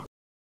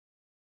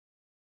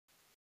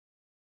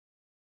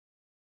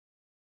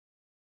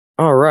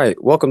All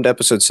right. Welcome to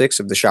episode 6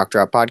 of the Shock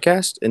Drop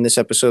podcast. In this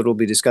episode, we'll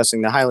be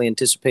discussing the highly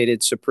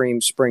anticipated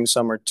Supreme Spring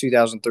Summer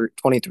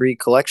 2023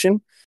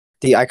 collection,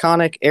 the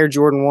iconic Air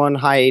Jordan 1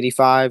 High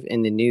 85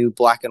 in the new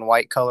black and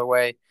white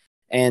colorway,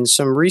 and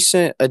some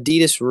recent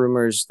Adidas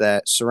rumors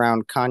that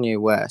surround Kanye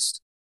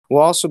West.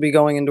 We'll also be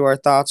going into our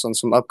thoughts on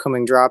some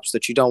upcoming drops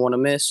that you don't want to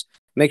miss.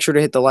 Make sure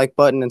to hit the like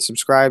button and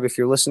subscribe if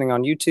you're listening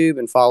on YouTube,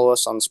 and follow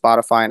us on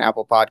Spotify and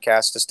Apple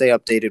Podcasts to stay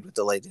updated with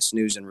the latest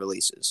news and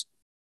releases.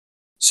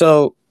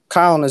 So,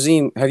 Kyle and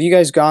Azim, have you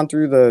guys gone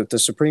through the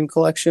Supreme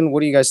collection?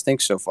 What do you guys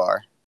think so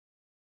far?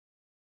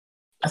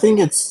 I think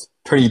it's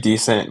pretty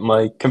decent,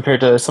 like compared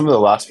to some of the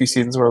last few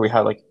seasons where we had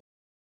like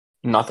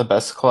not the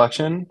best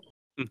collection.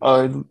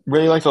 I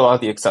really liked a lot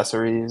of the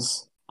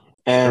accessories,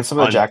 They're and some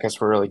of the fun. jackets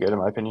were really good in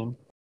my opinion.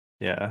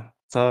 Yeah.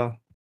 So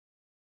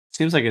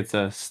seems like it's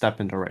a step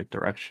in the right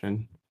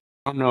direction.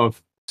 I don't know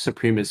if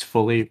Supreme is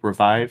fully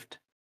revived,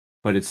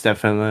 but it's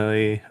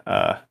definitely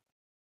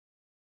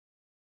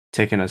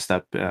taken a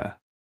step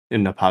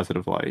in a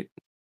positive light.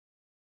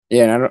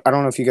 Yeah, and I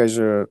don't know if you guys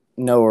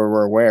know or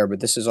were aware, but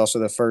this is also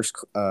the first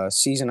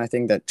season, I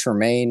think, that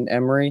Tremaine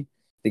Emery,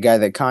 the guy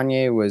that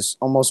Kanye was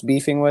almost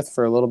beefing with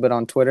for a little bit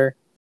on Twitter,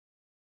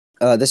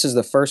 this is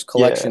the first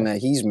collection Yeah, that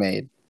he's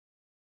made.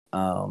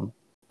 And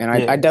I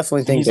yeah. definitely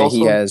And think he's that he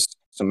also has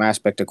some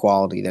aspect of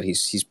quality that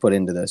he's put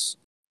into this.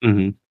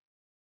 Mm-hmm.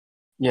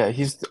 yeah,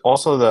 he's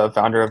also the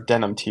founder of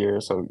Denim Tier,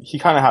 so he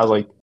kind of has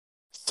like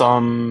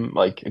some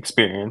like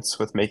experience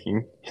with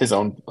making his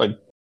own like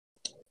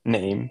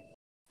name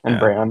and Yeah.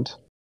 brand.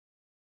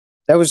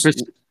 That was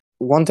Chris-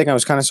 one thing I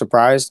was kind of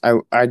surprised.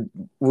 I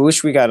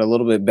wish we got a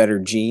little bit better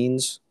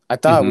jeans. I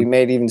thought we Mhm.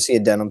 may even see a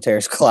Denim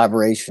Tears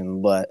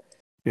collaboration, but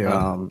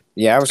Yeah.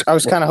 yeah, I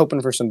was kind of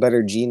hoping for some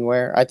better jean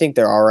wear. I think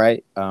they're all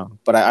right,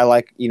 but I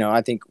like,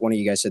 I think one of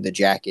you guys said the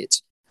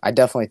jackets. I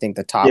definitely think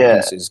the top Yeah,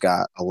 pieces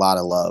got a lot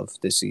of love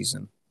this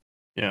season.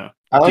 Yeah.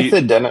 I Do like you-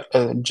 the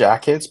denim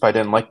jackets, but I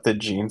didn't like the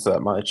jeans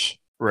that much.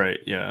 right,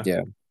 yeah.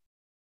 Yeah,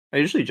 I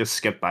usually just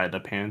skip by the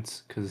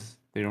pants because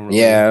they don't really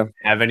yeah,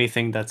 have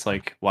anything that's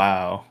like,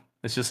 wow.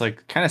 It's just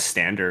like kind of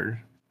standard.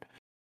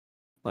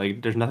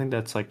 Like there's nothing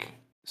that's like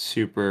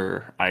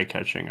super eye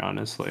catching,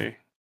 honestly.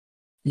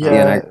 yeah. And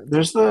Yeah,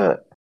 there's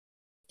the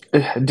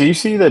do you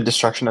see the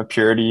destruction of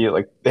purity?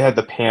 Like they had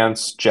the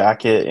pants,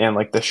 jacket, and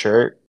like the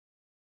shirt.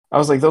 I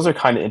was like, those are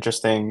kind of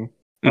interesting.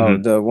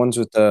 Mhm. the ones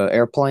with the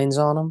airplanes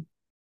on them.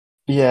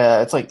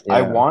 Yeah, it's like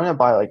I Yeah. want to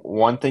buy like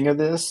one thing of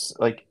this,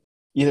 like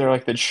either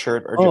like the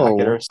shirt or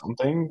jacket Oh, or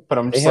something. But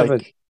I'm they just have a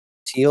like,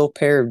 teal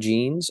pair of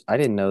jeans. I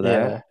didn't know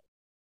that.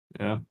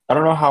 yeah, Yeah. I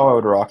don't know how I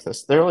would rock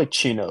this. They're like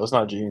chinos,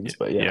 not jeans,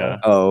 but yeah. Yeah.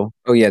 Oh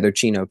yeah, they're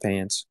chino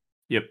pants.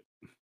 Yep.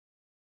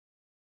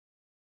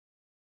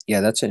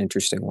 Yeah, that's an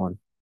interesting one.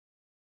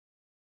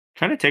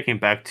 Kind of taking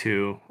back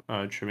to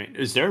Jermaine,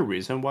 is there a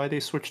reason why they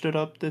switched it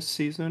up this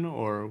season,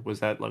 or was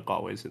that like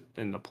always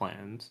in the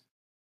plans?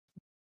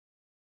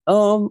 I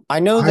know I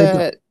don't.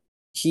 that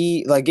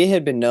it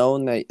had been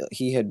known that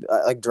he had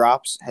like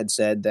Drops had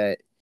said that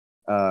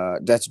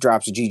that's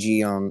Drops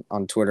GG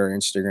on Twitter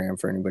and Instagram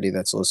for anybody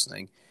that's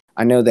listening.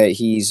 I know that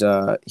he's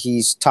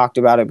talked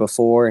about it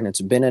before, and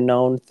it's been a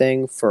known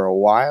thing for a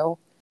while.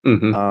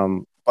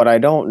 Mm-hmm. But I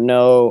don't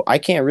know. I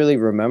can't really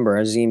remember.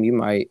 Azim, you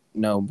might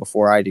know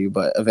before I do,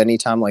 but of any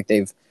time like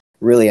they've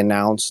really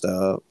announced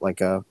like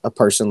a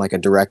person like a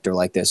director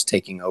like this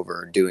taking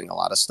over doing a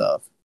lot of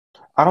stuff.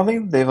 I don't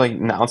think they've like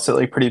announced it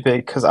like pretty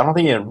big because I don't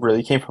think it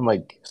really came from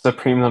like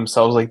Supreme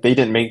themselves. Like they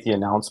didn't make the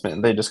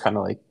announcement; they just kind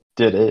of like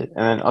did it, and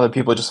then other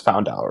people just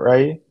found out,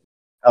 right?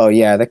 Oh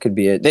yeah, that could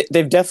be it.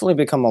 They've definitely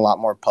become a lot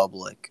more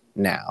public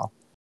now.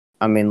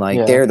 I mean, like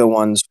Yeah. they're the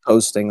ones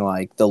posting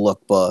like the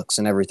lookbooks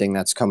and everything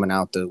that's coming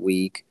out the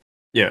week.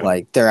 Yeah.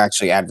 Like they're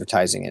actually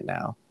advertising it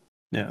now.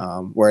 Yeah.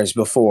 Whereas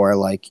before,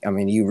 like I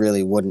mean, you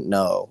really wouldn't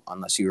know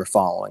unless you were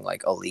following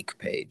like a leak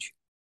page.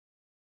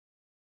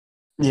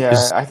 Yeah,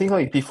 Is I think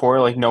like before,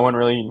 like no one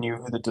really knew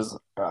who the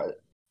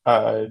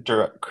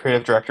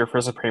creative director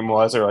for Supreme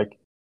was, or like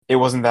it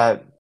wasn't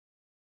that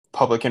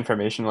public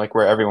information, like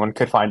where everyone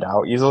could find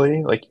out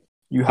easily. Like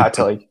you had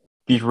to like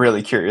be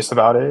really curious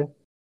about it.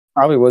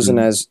 Probably wasn't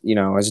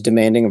Mhm. as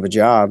demanding of a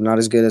job, not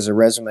as good as a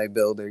resume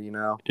builder.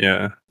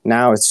 Yeah.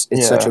 Now it's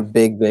such a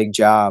Yeah, big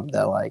job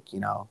that like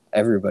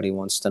everybody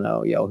wants to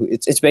know.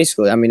 It's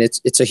basically, I mean,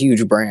 it's a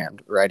huge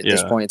brand, right? At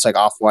this Yeah. point, it's like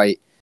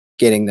Off-White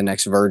getting the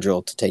next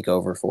Virgil to take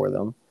over for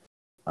them.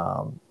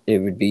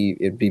 It'd be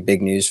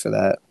big news for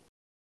that.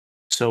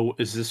 So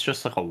is this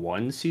just like a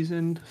one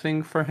season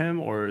thing for him,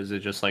 or is it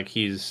just like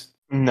he's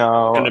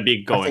no, gonna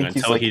be I going think he's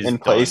until like he's in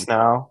done? place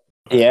now.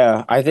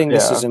 Yeah, I think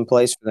this is Yeah, in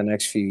place for the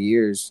next few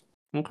years.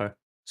 Okay.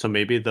 So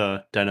maybe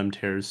the Denim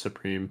Tears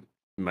Supreme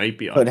might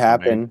be Could upcoming.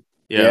 happen.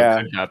 Yeah, it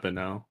Yeah, could happen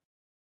now.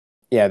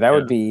 yeah, Yeah. that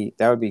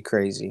would be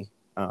crazy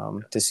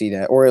to see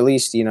that, or at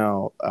least see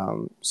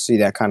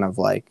that kind of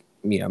like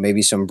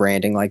maybe some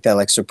branding like that,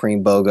 like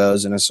Supreme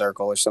Bogos in a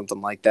circle or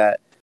something like that.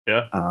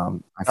 Yeah.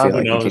 I that'd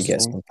feel be like we could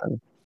get interesting.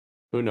 something.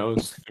 Who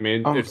knows? I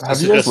mean, if Have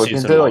this you is guys just looked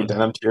season into like one.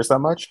 denim tiers that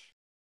much?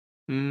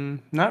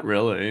 Not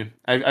really.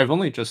 I've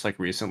only just like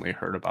recently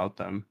heard about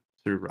them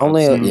through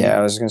Only, Rodsta.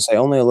 I was gonna say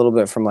only a little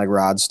bit from like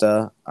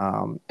Rodsta.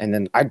 And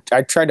then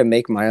I tried to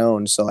make my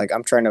own. So like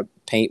I'm trying to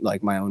paint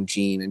like my own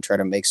jean and try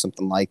to make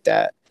something like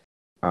that.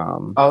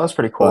 Um, Oh, that's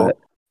pretty but cool.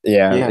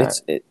 yeah,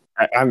 Yeah.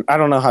 I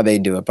don't know how they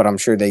do it, but I'm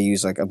sure they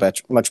use like a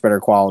much better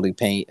quality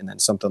paint and then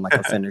something like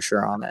a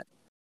finisher on it.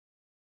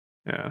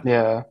 Yeah.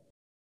 Yeah.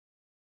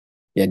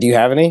 Yeah. Do you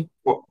have any?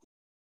 Well,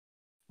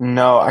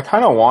 no, I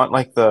kind of want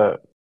like the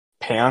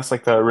pants,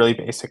 like the really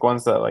basic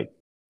ones that like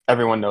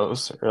everyone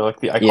knows, or like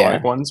the Yeah,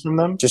 iconic ones from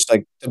them. just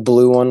like the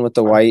blue one with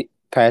the white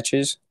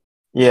patches.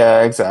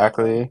 Yeah,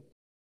 exactly.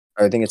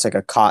 I think it's like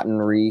a cotton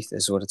wreath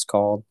is what it's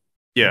called.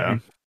 Yeah.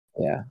 Mhm.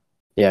 Yeah.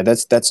 Yeah,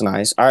 that's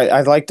nice.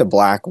 I like the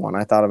black one.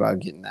 I thought about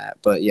getting that,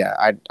 but yeah,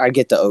 I'd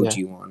get the Yeah.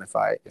 OG one if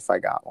I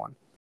got one.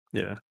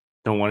 Yeah.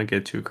 Don't want to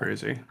get too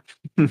crazy.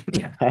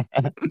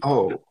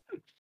 Oh,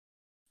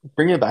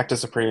 bringing it back to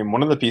Supreme,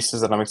 one of the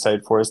pieces that I'm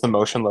excited for is the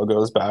motion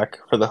logo is back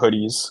for the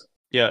hoodies.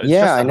 Yeah, it's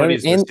Yeah, just I the know.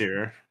 hoodies this And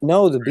year,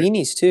 no, the right?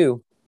 beanies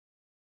too.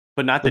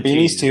 But not The the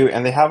beanies tees. too,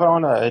 and they have it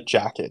on a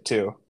jacket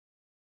too.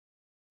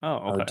 Oh,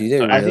 Oh, okay. do they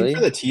So I think for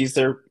really? the tees,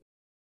 they're.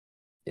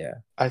 Yeah.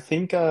 I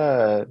think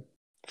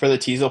for the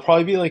tees, they'll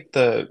probably be like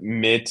the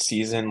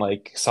mid-season,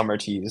 like summer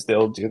tees.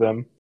 They'll do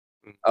them.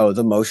 Oh,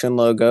 the motion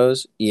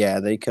logos. Yeah,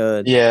 they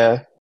could.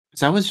 Yeah,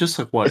 that was just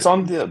like it's what,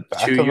 on the two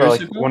back of years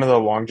like ago? one of the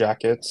long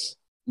jackets.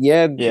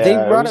 Yeah, they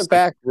Yeah, it brought was it like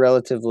back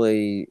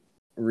relatively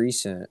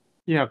recent.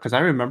 Yeah, because I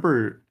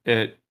remember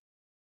it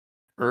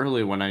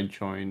early when I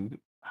joined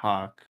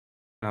Hawk,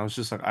 and I was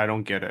just like, I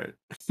don't get it.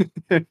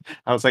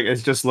 I was like, it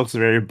just looks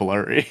very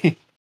blurry.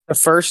 The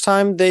first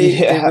time they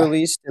yeah,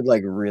 released it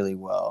like really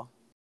well.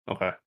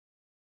 Okay.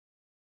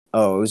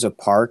 Oh, it was a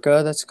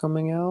parka that's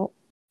coming out.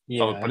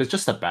 Oh, yeah, but it's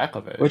just the back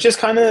of it. which is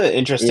kind of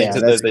interesting Yeah, to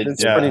that's that they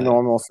that's did pretty Yeah. that.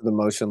 normal for the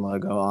motion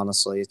logo.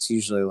 Honestly, it's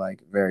usually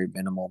like very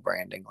minimal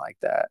branding like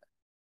that.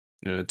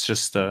 Yeah, it's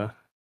just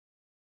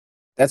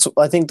That's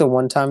I think the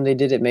one time they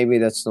did it. Maybe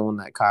that's the one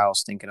that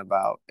Kyle's thinking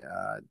about.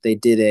 They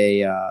did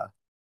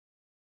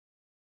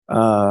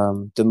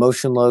the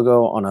motion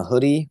logo on a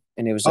hoodie,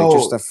 and it was like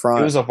just Oh, the it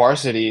front. was a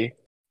varsity.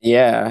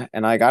 Yeah,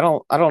 and like I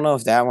don't know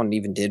if that one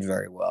even did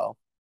very well.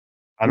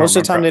 I don't Most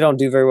of the time remember. they don't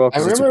do very well I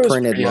because it's a remember it was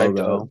printed pretty hyped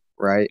up. logo,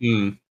 right?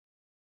 Mm.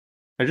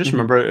 I just Mhm.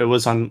 remember it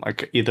was on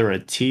like either a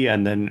tee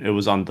and then it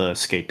was on the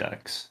skate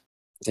decks.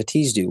 The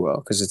tees do well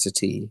because it's a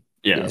tee.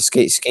 Yeah, Yeah.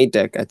 skate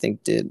deck I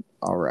think did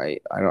all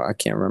right. I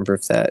can't remember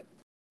if that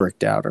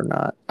bricked out or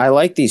not. I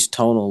like these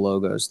tonal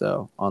logos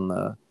though on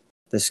the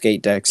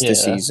skate decks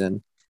this Yeah,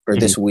 season or Mhm.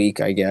 this week.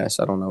 I guess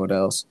I don't know what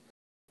else.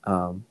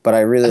 But I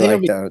I really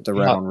think it'll like be. the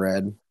red on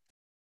red.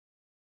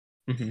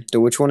 Mhm. The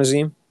which one is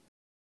he?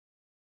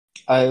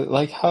 I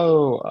like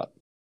how.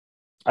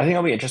 I think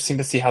it'll be interesting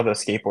to see how the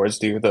skateboards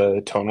do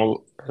the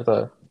tonal or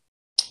the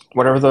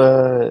whatever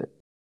the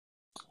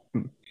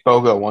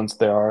BOGO ones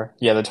they are.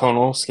 Yeah, the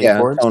tonal Yeah,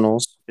 skateboards.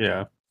 tonals.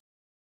 Yeah.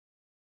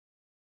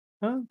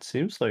 Well, it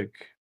seems like,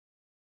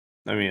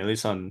 I mean, at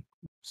least on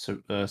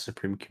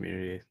Supreme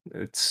Community,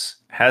 it's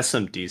has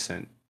some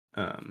decent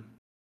um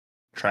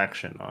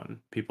traction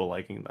on people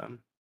liking them.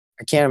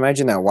 I can't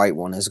imagine that white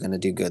one is going to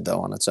do good though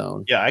on its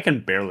own. Yeah, I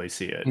can barely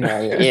see it.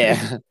 No,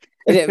 yeah.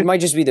 Yeah, it might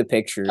just be the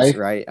pictures, I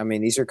right? I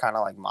mean, these are kind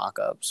of like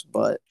mock-ups,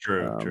 but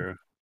True, true.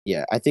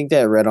 yeah, I think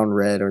that red on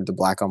red or the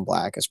black on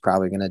black is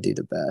probably going to do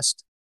the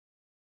best.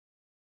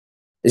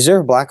 Is there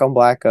a black on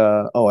black?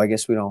 Oh, I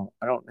guess we don't.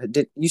 I don't.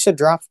 Did you said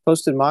Drops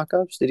posted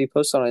mock-ups? Did he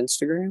post on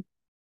Instagram?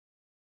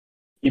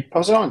 You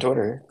posted on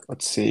Twitter.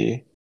 Let's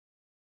see.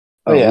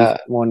 Oh Oh, we've yeah.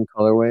 won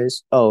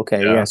colorways. Oh,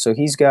 okay, yeah. Yeah. So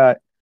he's got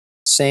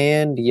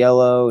sand,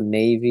 yellow,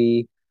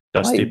 navy,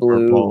 Dusty light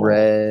blue, purple.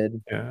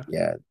 red. Yeah.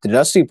 Yeah, the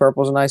dusty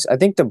purple's nice. I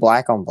think the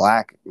black on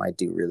black might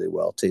do really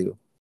well too.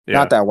 Yeah.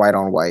 Not that white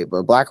on white,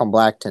 but black on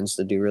black tends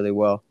to do really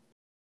well.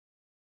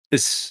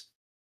 This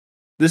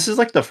this is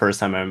like the first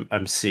time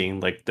I'm seeing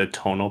like the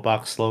tonal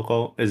box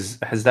logo.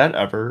 Has that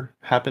ever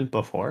happened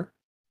before?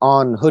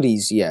 On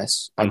hoodies,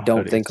 yes. I On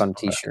don't think hoodies. on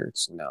Okay.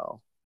 t-shirts,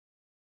 no.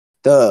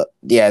 The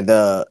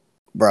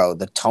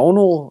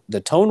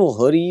tonal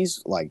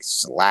hoodies like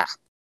slap.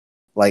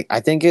 Like I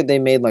think they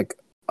made like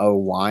a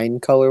wine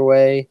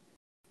colorway,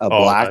 a Oh, that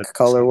black sounds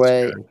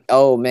colorway. good.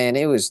 Oh man,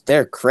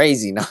 they're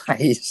crazy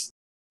nice.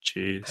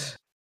 Jeez.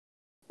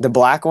 The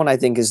black one I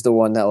think is the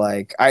one that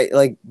like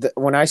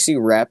when I see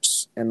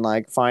reps and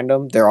like find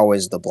them, they're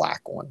always the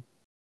black one.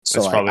 So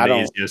That's like probably I the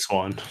don't. easiest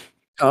one.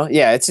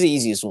 Yeah, it's the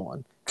easiest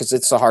one because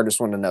it's the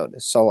hardest one to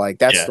notice. So like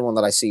that's Yeah. the one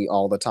that I see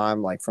all the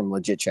time, like from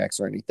legit checks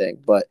or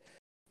anything. But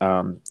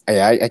I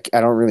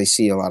don't really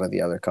see a lot of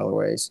the other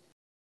colorways.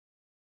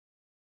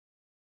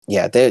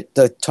 Yeah,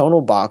 the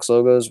tonal box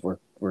logos were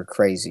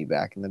crazy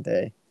back in the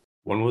day.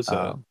 When was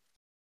that?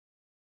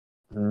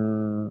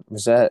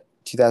 Was that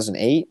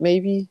 2008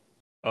 maybe?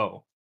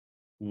 Oh,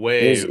 It was,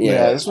 way, yeah.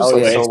 Yeah, way this was Oh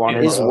like yeah, so way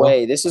long it's ago.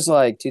 way. This is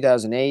like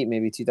 2008,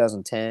 maybe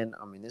 2010.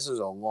 I mean, this was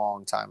a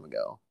long time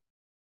ago.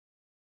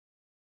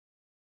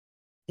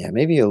 Yeah,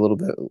 maybe a little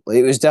bit.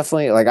 It was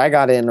definitely like I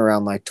got in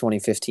around like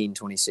 2015,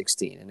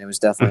 2016, and it was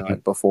definitely Mhm.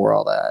 like before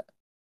all that.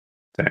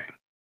 Dang.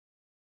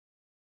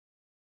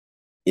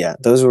 Yeah,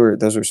 those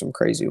were some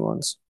crazy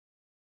ones.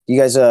 You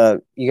guys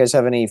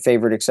have any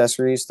favorite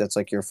accessories that's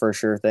like your for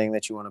sure thing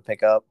that you want to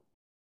pick up?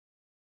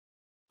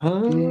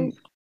 Mm,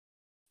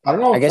 I don't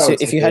know I if I guess would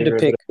say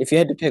favorite, if you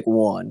had to pick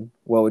one,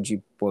 what would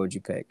you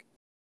pick?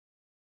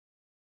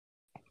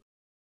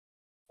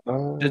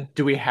 but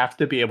Do we have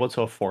to be able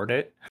to afford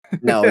it?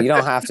 No, you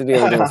don't have to be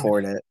able to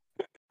afford it.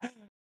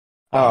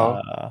 oh,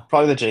 Uh,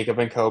 probably the Jacob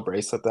and Co.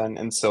 bracelet then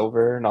in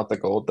silver, not the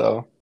gold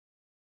though.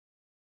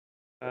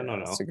 I Yeah, don't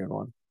that's know. a good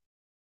one.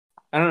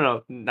 I don't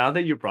know. Now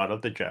that you brought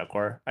up the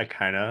Jaguar, I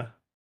kind of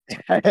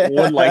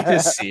would like to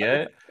see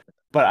it,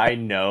 but I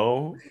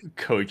know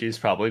Koji's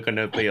probably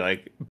gonna be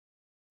like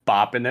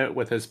bopping it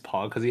with his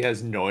paw because he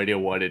has no idea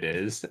what it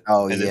is,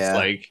 Oh and it's yeah,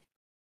 like,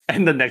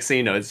 and the next thing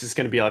you know, it's just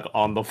gonna be like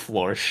on the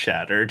floor,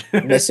 shattered.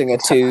 missing a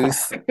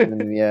tooth.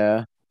 And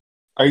yeah,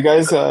 Are you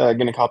guys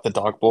gonna cop the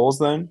dog bowls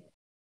then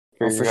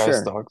for oh your for guys'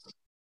 sure. dogs?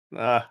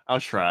 I'll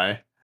try,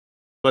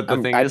 but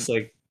the thing I is,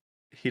 like,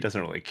 he doesn't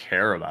really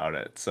care about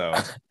it, so.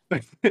 I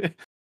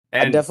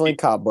And definitely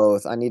caught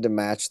both. I need to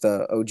match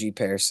the OG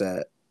pair set,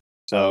 okay.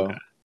 so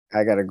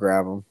I gotta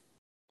grab them.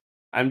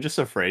 I'm just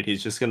afraid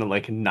he's just gonna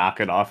like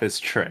knock it off his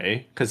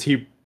tray because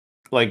he,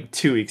 like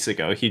 2 weeks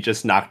ago, he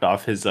just knocked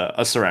off his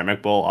a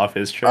ceramic bowl off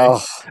his tray,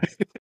 Oh,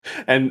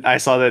 and I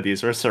saw that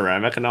these were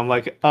ceramic, and I'm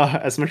like,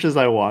 as much as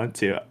I want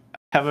to, I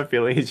have a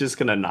feeling he's just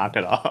gonna knock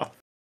it off.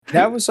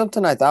 that was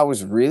something I thought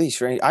was really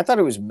strange. I thought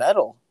it was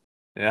metal,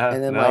 Yeah,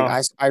 and then like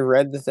no, I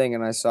read the thing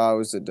and I saw it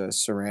was the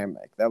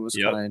ceramic. That was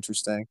kind yep. of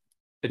interesting.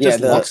 It Yeah,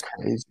 just That's looks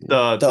crazy.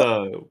 the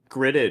the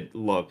gridded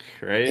look,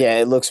 right? yeah,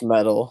 it looks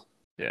metal.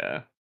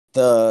 Yeah.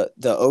 The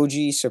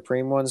OG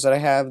Supreme ones that I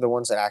have, the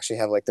ones that actually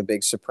have like the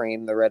big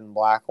Supreme, the red and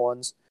black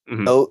ones,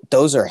 Hmm.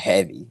 those are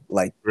heavy.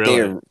 Like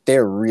Really?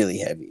 they're really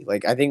heavy.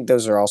 Like I think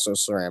those are also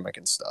ceramic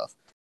and stuff.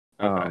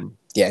 Okay.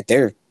 Yeah,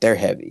 they're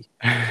heavy.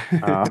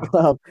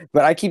 But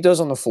I keep those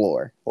on the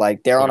floor.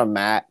 Like they're on a Okay.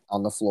 mat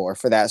on the floor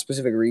for that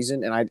specific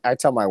reason. And I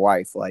tell my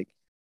wife like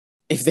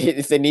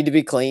if they need to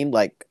be cleaned,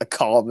 like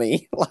call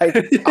me. Like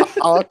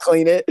I'll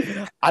clean it.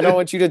 I don't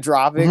want you to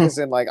drop it because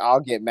then like I'll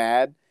get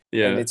mad. And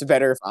Yeah. it's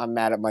better if I'm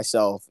mad at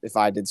myself if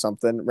I did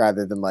something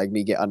rather than like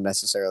me get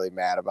unnecessarily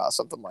mad about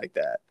something like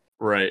that.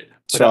 Right.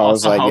 But it So I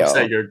was also like, helps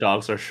that yo, your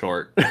dogs are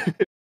short.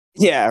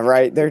 yeah,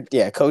 right.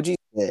 Koji's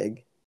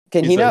big.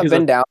 Can he not He's a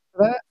bend down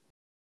for that?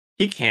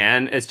 he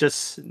can. It's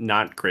just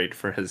not great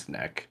for his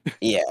neck.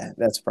 Yeah,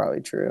 that's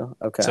probably true.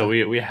 So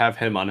Okay. we have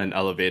him on an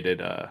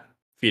elevated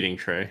feeding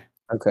tray.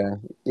 Okay.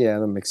 Yeah,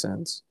 that makes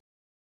sense.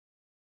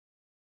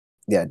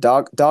 Yeah, Are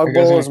dog you guys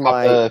bowl gonna is cop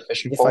my the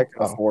fishing if I pole?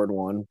 could Oh. afford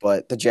one,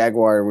 but the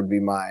Jaguar would be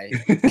my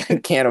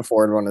can't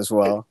afford one as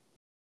well.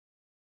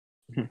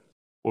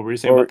 What were you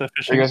saying Or about the Are you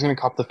fishing? guys gonna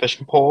cop the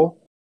fishing pole?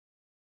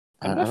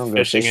 I'm I not don't go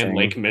fishing in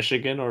Lake fishing.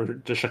 Michigan or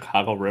the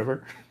Chicago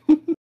River.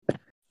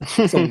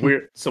 Some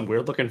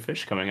weird looking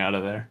fish coming out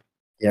of there.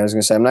 Yeah, I was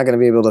gonna say I'm not gonna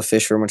be able to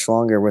fish for much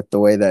longer with the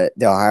way that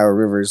the Ohio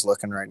River is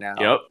looking right now.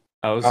 Yep.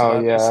 I was Oh about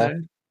to yeah,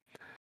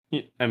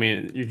 say. I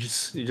mean, you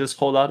just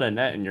hold out a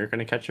net and you're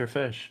gonna catch your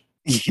fish.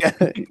 Yeah,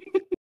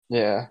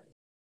 yeah.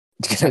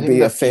 it's I gonna think be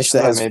the a fish pieces that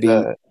that has made feet.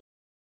 the.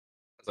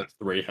 It's like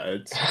 3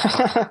 heads.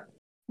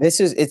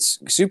 It's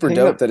super I think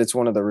dope that that it's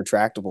one of the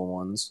retractable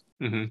ones.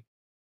 Hmm.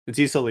 It's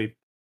easily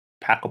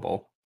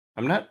packable.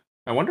 I'm not.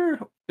 I wonder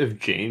if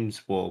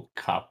James will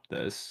cop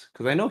this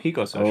because I know he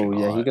goes fishing Oh a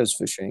yeah, he lot. goes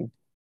fishing.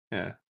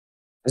 Yeah.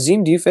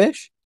 Azim, do you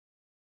fish?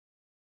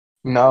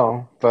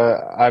 no,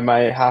 but I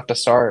might have to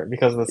start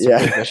because of the Yeah.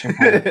 Supreme fishing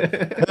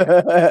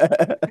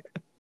pole.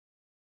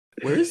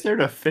 Where is there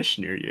to fish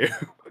near you?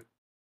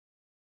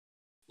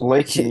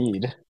 Lake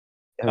Mead.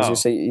 I was gonna Oh,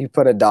 say you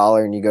put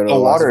 $1 and you go to The the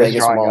Las water is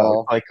Vegas drying up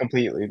Mall. like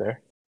completely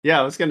there. yeah.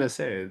 I was gonna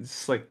say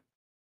it's like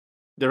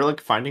they're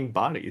like finding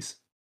bodies.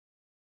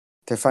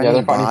 They're Yeah,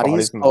 they're finding finding bodies.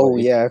 bodies in the Oh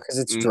lake. yeah, because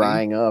it's Mm-hmm.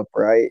 drying up,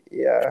 right?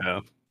 Yeah. Yeah.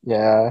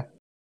 Yeah,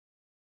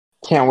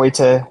 can't wait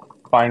to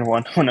find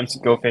one when I'm to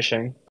go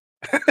fishing.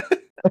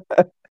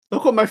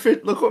 Look what my fish!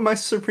 Look what my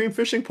supreme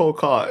fishing pole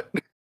caught.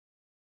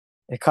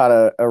 It caught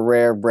a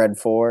rare bread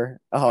four.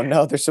 Oh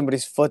no, there's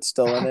somebody's foot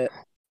still in it.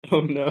 Oh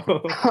no!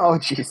 Oh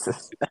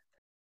Jesus!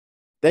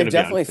 They've Gonna be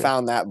definitely unfair.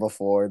 found that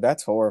before.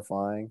 That's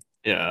horrifying.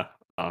 Yeah.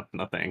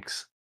 No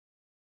thanks.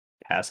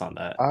 Pass on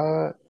that.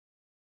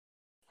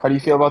 How do you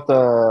feel about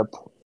the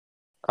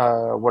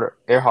what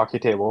air hockey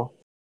table?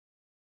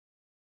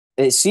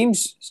 It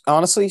seems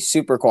honestly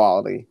super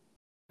quality.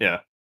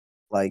 Yeah.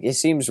 Like it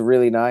seems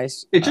really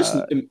nice. It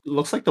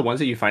looks like the ones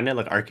that you find at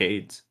like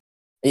arcades.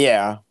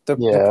 Yeah. The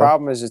Yeah,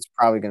 problem is it's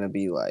probably gonna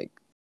be like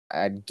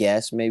I'd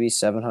guess maybe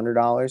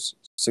 $700,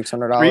 Three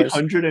 $600.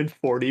 hundred and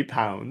 40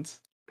 pounds.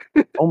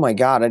 Oh my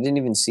god, I didn't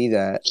even see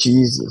that.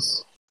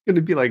 Jesus. It's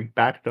gonna be like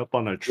backed up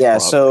on a Yeah,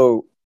 truck.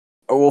 so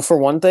well for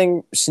one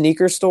thing,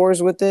 sneaker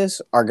stores with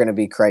this are gonna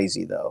be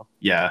crazy though.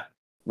 Yeah.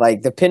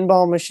 Like the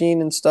pinball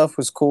machine and stuff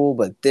was cool,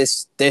 but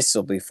this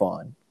will be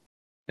fun.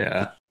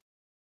 Yeah.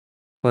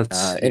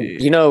 Let's And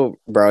see. you know,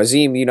 bro,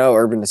 Azim, you know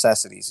Urban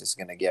Necessities is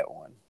gonna get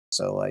one.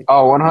 So like,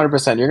 Oh,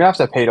 100%. You're gonna have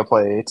to pay to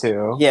play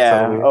too.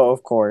 yeah, So oh,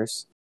 of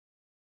course.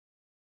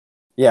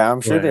 Yeah,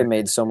 I'm sure they Right.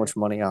 made so much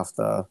money off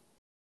the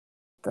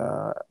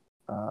uh,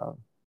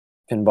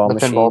 pinball the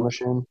pinball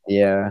machine. machine.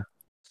 Yeah.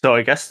 So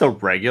I guess the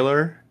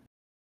regular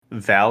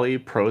Valley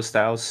Pro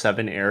Style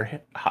 7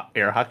 air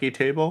hockey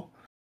table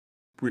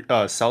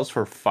sells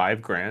for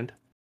 $5,000.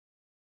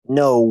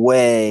 No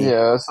way.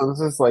 Yeah, so this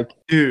is like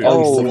Dude, at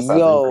least Oh, 6-7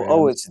 yo. Oh,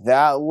 grand. it's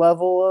that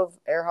level of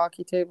air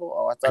hockey table?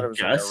 Oh, I I thought it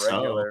was like a guess so.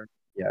 regular.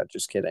 Yeah,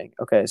 just kidding.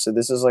 Okay, so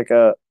this is like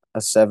a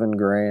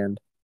 $7,000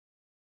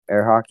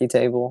 air hockey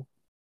table.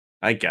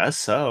 I guess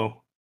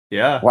so.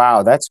 Yeah.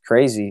 Wow, that's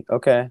crazy.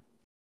 Okay.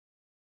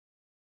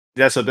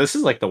 Yeah, so this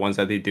is like the ones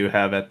that they do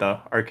have at the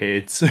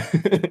arcades.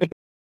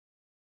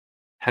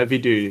 Heavy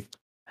duty.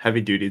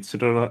 Heavy duty. So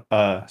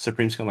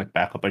Supreme's gonna like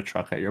back up a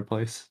truck at your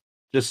place.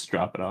 Just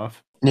drop it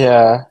off.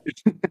 Yeah.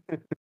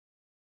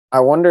 I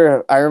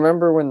wonder. I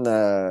remember when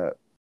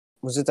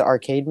was it the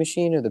arcade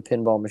machine or the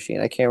pinball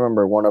machine? I can't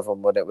remember one of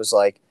them, but it was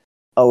like,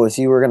 oh, if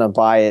you were gonna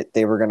buy it,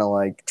 they were gonna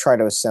like try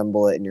to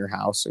assemble it in your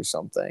house or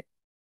something.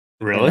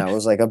 And Really? that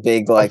was like a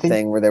big I like think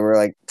thing where they were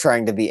like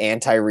trying to be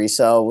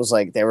anti-resale. Was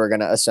like they were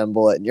gonna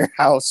assemble it in your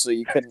house so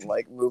you couldn't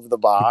like move the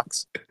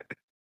box.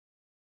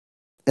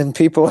 And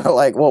people are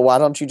like, well, why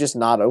don't you just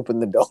not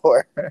open the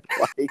door?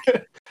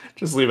 Like,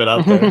 Just leave it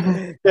out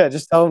there. yeah,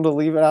 just tell them to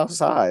leave it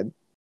outside.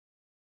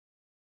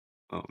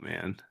 Oh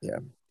man. Yeah.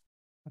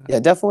 Yeah,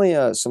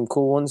 definitely some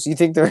cool ones. You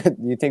think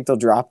they'll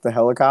drop the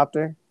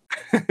helicopter?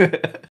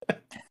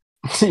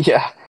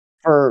 yeah.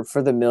 For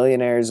the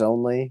millionaires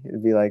only,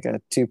 it'd be like a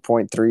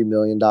 $2.3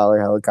 million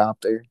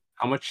helicopter.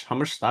 How much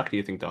stock do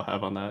you think they'll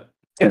have on that?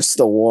 Just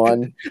the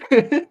one.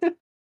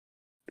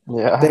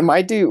 Yeah. They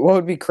might do. What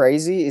would be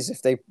crazy is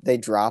if they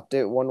dropped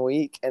it one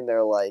week and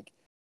they're like,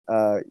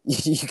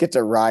 you get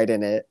to ride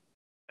in it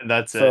And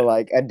that's for it.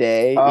 like a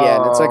day. Yeah,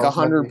 and it's like Oh,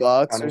 that'd be $100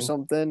 or funny.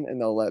 something, and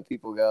they'll let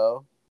people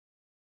go.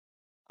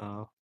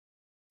 Oh,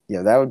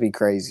 Yeah, that would be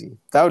crazy.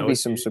 That would that be would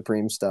some be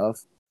Supreme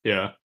stuff.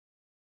 yeah.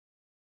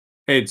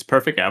 Hey, it's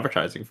perfect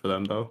advertising for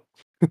them though.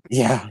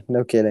 Yeah,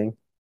 no kidding.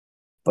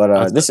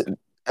 But That's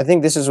I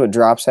think this is what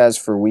Drops has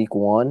for week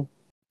one.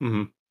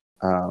 hmm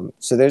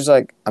So there's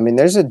like, I mean,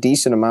 there's a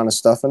decent amount of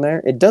stuff in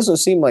there. It doesn't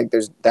seem like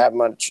there's that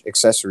much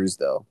accessories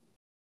though.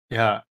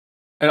 Yeah.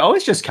 It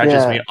always just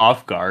catches Yeah. me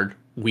off guard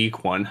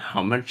week one.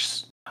 How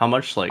much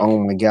like Oh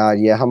my God,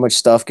 yeah, how much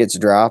stuff gets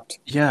dropped?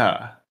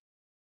 yeah.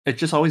 It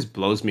just always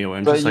blows me away.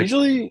 I'm But just like,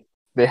 usually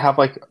they have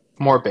like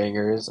more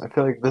bangers. I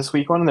feel like this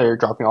week one they're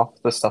dropping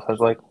off the stuff that's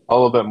like a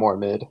little bit more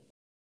mid.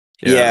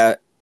 yeah.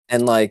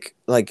 And like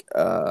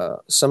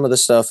some of the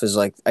stuff is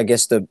like I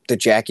guess the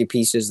Jackie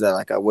pieces that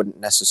like I wouldn't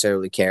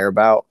necessarily care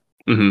about.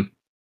 hmm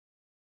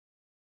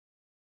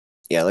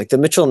Yeah, like the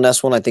Mitchell and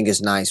Ness one I think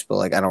is nice, but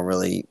like I don't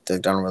really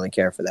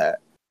care for that.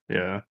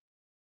 Yeah.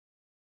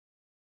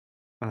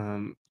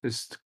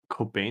 Is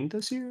Cobain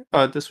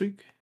this week?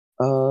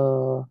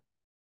 Uh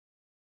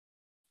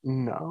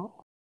No.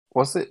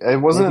 Was it? It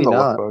wasn't in Maybe the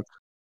not. lookbook.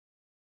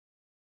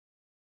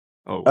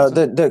 Oh, was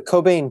it? The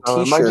Cobain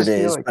Oh, it might t-shirt just be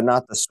is, like. but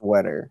not the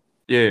sweater.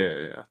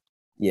 Yeah.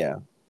 Yeah.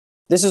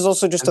 This is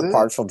also just Is a it?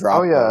 partial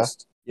drop Oh yeah.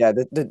 list. Yeah,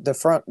 the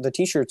front the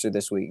t-shirts are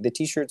this week. The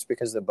t-shirts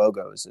because the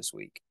BOGO is this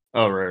week.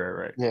 Oh,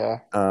 right. Yeah.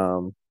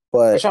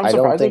 But Which I'm I don't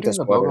surprised they're think the doing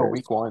the BOGO sweater is.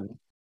 week one.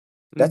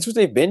 That's what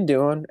they've been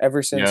doing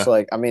ever since, Yeah.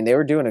 like, I mean, they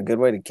were doing a good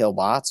way to kill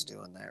bots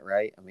doing that,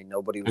 right? I mean,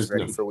 nobody was There's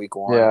ready no, for week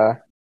one. Yeah.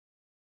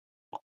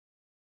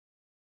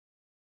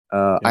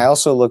 Yeah. I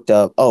also looked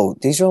up, oh,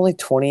 these are only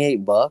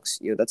 $28.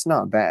 Yo, that's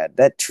not bad.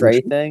 That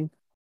tray thing,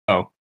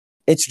 oh,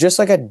 it's just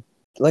like a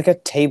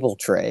table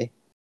tray.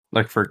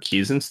 like for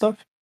keys and stuff?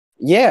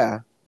 Yeah.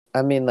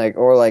 I mean, like,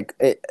 or like,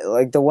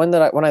 like the one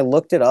that when I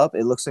looked it up,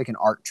 it looks like an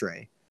art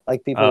tray.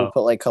 Like people Oh. would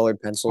put like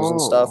colored pencils and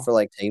stuff Oh. for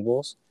like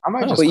tables. I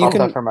might Oh. just But you cop that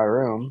can, for my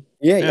room.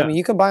 yeah, I Yeah. mean,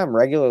 you can buy them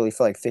regularly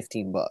for like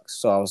 $15.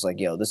 So I was like,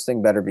 yo, this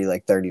thing better be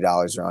like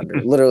 $30 or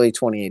under. Literally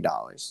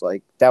 $28.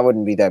 Like that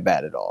wouldn't be that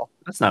bad at all.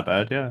 That's not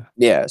bad, yeah.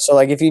 Yeah. So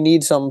like if you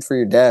need something for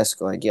your desk,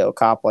 like yo,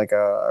 cop like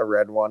a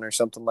red one or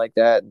something like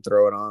that and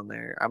throw it on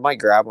there. I might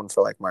grab one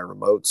for like my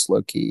remotes,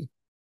 low key.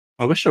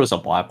 I wish there was a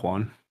black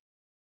one.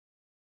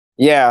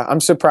 Yeah, I'm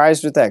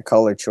surprised with that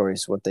color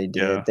choice. What they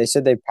did, Yeah. they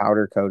said they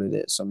powder coated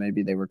it, so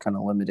maybe they were kind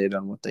of limited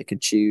on what they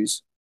could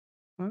choose.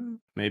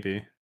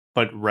 Maybe.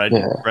 But red,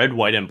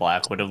 white, and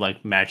black would have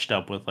like matched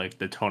up with like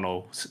the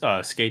tonal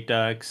skate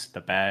decks,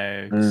 the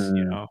bags,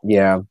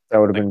 Yeah, that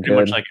would have like been pretty good.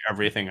 much like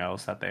everything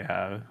else that they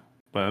have.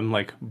 But I'm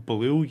like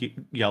blue,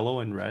 yellow,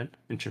 and red.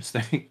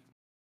 Interesting.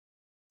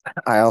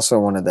 I also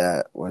wanted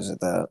that. Was it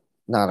the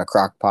not a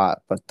crock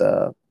pot, but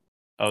the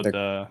Oh,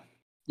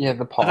 Yeah, the is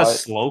that a pot.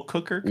 slow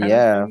cooker kind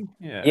yeah of thing?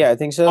 Yeah. yeah I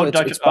think so. Oh,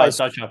 It's by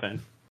Dutch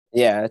oven.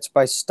 yeah, it's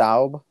by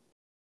Staub,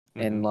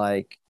 and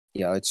like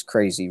it's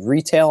crazy.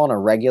 Retail on a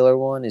regular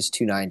one is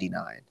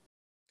 $2.99.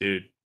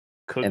 Dude, And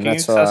cooking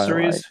that's why I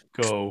accessories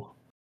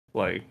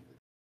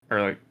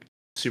are like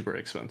super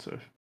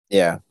expensive.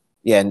 yeah,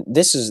 and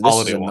this is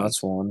Holiday a ones.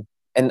 nuts one.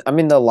 And I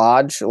mean the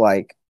Lodge,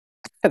 like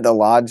the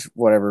Lodge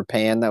whatever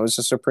pan that was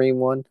the Supreme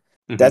one.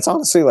 That's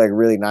honestly like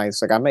really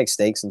nice. Like I make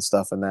steaks and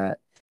stuff in that.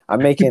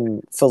 I'm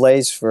making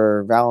fillets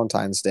for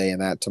Valentine's Day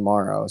and that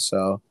tomorrow.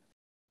 So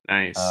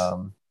Nice.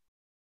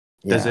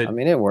 Yeah, I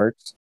mean it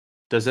works.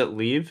 Does it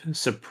leave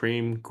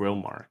Supreme grill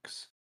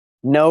marks?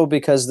 No,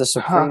 because the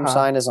Supreme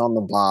sign is on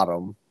the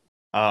bottom.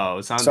 Oh,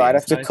 it's on So the I'd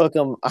have to inside? cook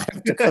them. I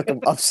have to cook them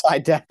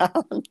upside down. I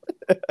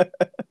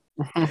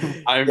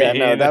Yeah,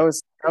 no, mean, that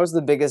was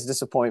the biggest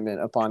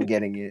disappointment upon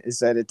getting it is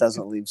that it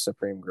doesn't leave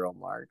Supreme grill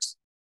marks.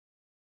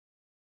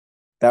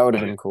 That would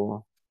have been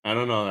cool. I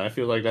don't know. I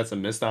feel like that's a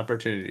missed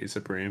opportunity,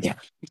 Supreme. Yeah.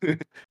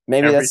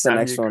 Maybe Every that's the time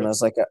next you one. go-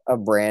 That's like a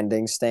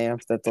branding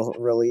stamp that they'll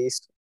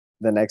release,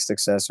 the next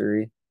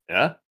accessory.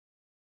 Yeah.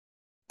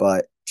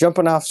 But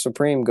jumping off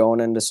Supreme, going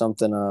into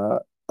something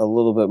a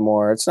little bit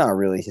more. It's not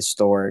really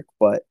historic,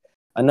 but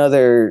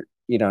another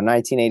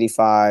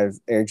 1985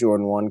 Air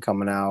Jordan 1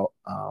 coming out.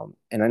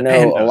 And I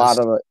know a lot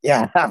of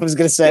I was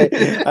gonna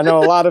say I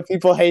know a lot of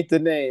people hate the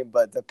name,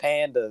 but the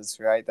Pandas,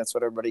 right? That's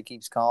what everybody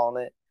keeps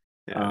calling it.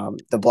 Yeah.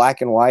 The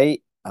black and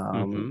white.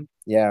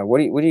 Yeah. What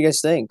do you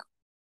guys think?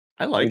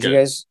 I like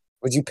it.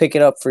 Would you pick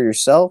it up for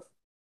yourself?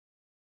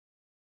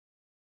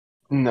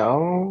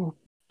 No,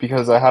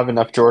 because I have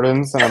enough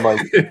Jordans, and I'm like,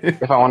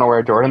 if I want to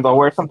wear Jordans, I'll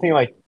wear something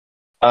like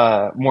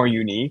more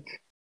unique.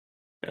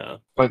 Yeah.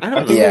 But I I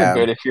don't think know. they're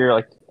good if you're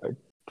like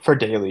for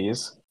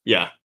dailies.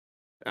 Yeah.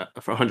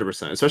 For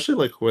 100%. Especially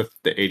like with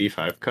the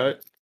 85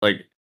 cut.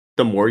 Like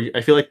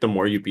I feel like the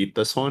more you beat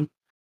this one,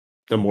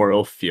 the more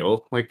it'll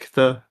feel like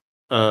the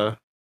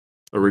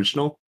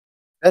original.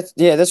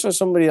 That's what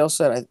somebody else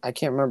said. I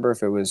can't remember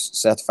if it was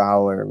Seth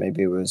Fowler or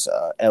maybe it was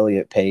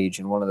Elliot Page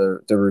in one of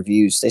the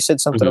reviews. They said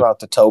something about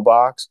the toe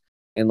box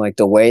and like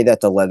the way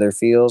that the leather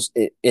feels.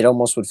 It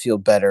almost would feel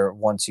better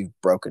once you've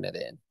broken it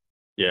in.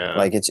 Yeah.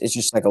 Like it's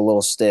just like a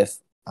little stiff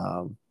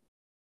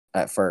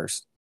at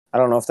first. I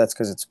don't know if that's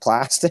because it's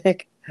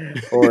plastic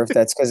or if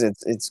that's because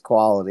it's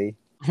quality.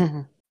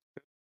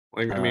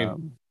 Like I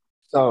mean,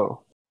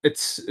 so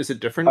is it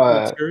different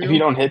material? if you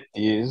don't hit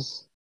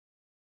these,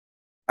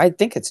 I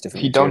think it's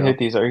different. If you don't hit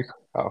these, are you?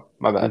 Oh,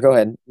 my bad. Go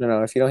ahead.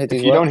 No. If you don't hit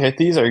these, if you don't hit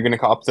these, are you gonna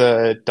cop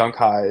the Dunk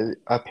High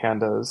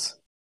Pandas?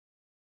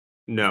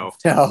 No.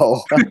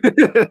 No.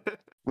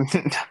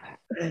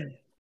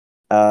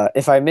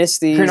 If I miss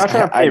these, if you're not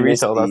trying to pay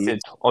retail, that's the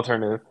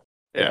alternative.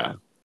 Yeah.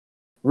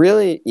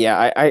 Really?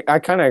 Yeah, I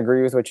kind of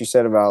agree with what you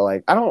said about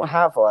like I don't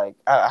have like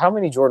how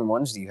many Jordan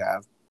 1s do you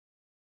have?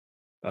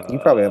 You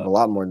probably have a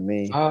lot more than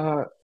me.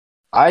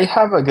 I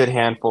have a good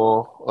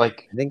handful.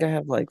 Like I think I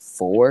have like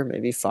 4,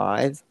 maybe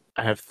 5.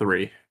 I have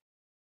 3.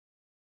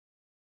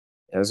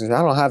 I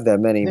don't have that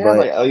many, they but have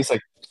like at least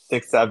like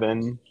 6,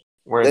 7.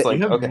 Where it's like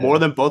you have okay, more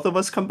than both of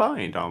us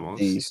combined, almost.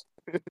 Geez.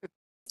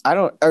 I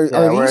don't. Are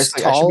these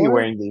like, taller? I should be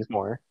wearing these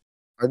more.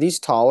 Are these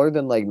taller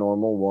than like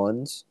normal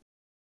ones?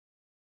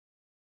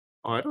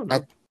 Oh, I don't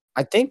know.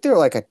 I think they're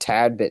like a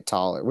tad bit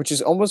taller, which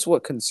is almost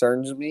what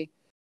concerns me.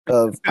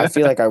 I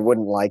feel like I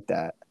wouldn't like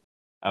that.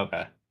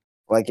 Okay.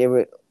 Like it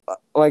would.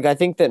 Like I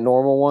think that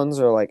normal ones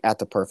are like at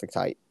the perfect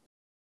height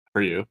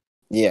for you.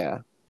 Yeah.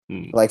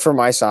 Like for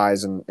my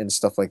size and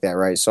stuff like that,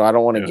 right? So I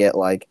don't want to get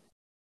like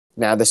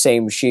now the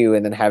same shoe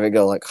and then have it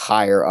go like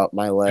higher up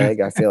my leg.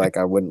 I feel like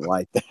I wouldn't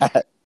like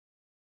that.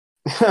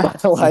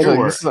 Like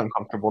this is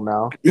uncomfortable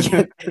now.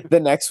 The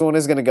next one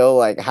is gonna go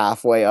like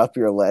halfway up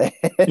your leg.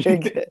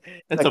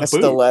 That's like a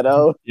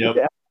stiletto.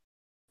 Yep.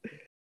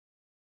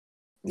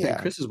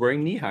 Yeah. Chris is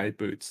wearing knee-high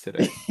boots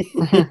today.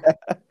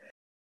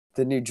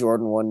 The new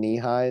Jordan 1 knee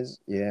highs.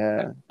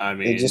 Yeah. I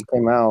mean, it just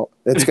came out.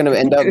 It's gonna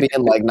end up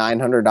being like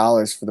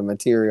 $900 for the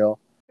material.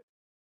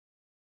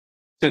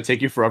 It's gonna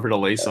take you forever to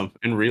lace them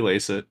and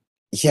relace it.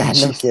 Yeah,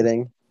 no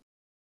kidding.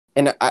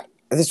 And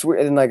this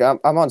weird, and like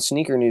I'm on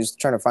Sneaker News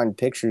trying to find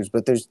pictures,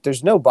 but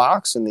there's no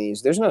box in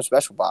these. There's no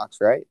special box,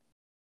 right?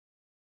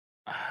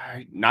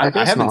 I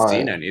haven't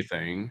seen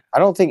anything. I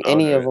don't think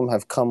any of them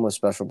have come with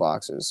special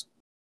boxes.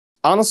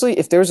 Honestly,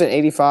 if there was an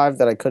 85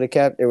 that I could have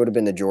kept, it would have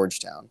been the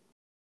Georgetown.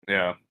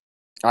 Yeah,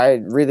 I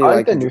really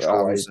like the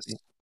neutral whites.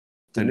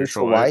 The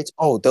neutral whites.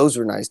 Oh, those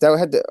were nice. That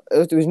had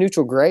it was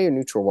neutral gray or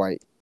neutral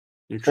white.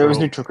 It was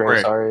neutral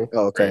gray. Sorry.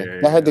 Oh, okay,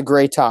 that had the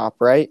gray top,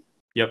 right?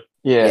 Yep.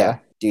 Yeah,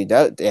 dude.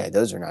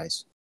 Those are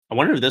nice. I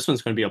wonder if this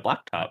one's going to be a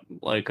black top,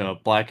 like a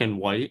black and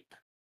white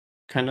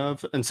kind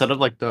of, instead of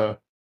like the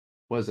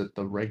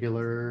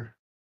regular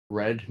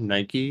red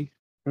Nike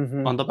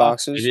on the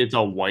box. Boxes. Maybe it's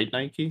a white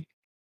Nike.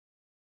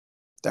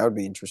 That would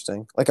be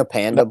interesting, like a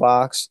panda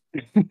box.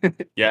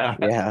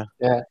 Yeah.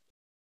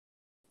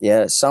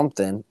 Yeah,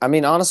 something. I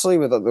mean, honestly,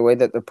 with the way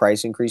that the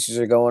price increases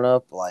are going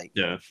up, like,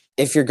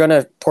 if you're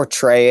gonna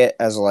portray it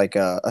as like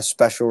a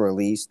special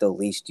release, the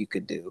least you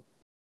could do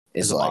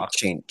is like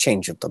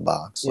change up the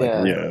box. Yeah,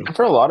 like, really. And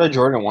for a lot of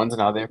Jordan 1s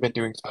now, they've been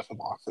doing special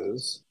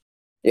boxes.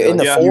 In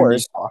the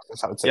 4s.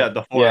 Boxes, I would say. Yeah,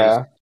 the 4s.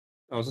 Yeah.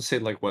 I was gonna say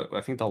like what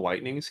I think the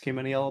Lightnings came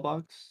in a yellow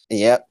box.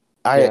 Yep,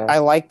 I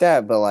like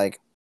that, but like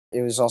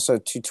it was also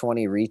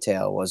 $220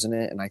 retail, wasn't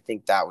it? And I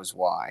think that was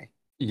why.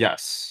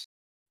 Yes.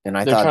 And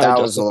I thought that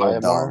was a little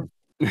dumb.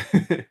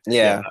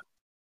 Yeah.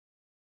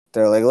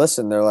 They're like,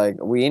 listen, they're like,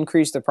 we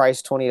increased the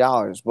price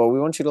 $20, but we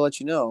want you to let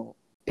you know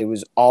it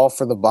was all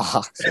for the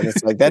box. And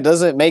it's like, that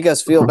doesn't make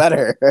us feel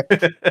better.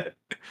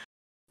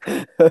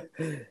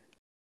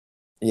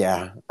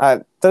 Yeah,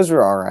 those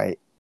were all right.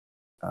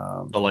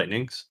 The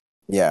Lightnings.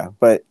 Yeah,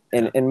 but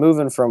Yeah. in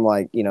moving from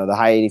like, the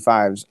high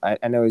 85s,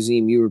 I know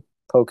Azim, you were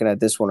poking at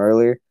this one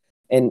earlier.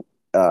 And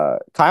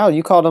Kyle,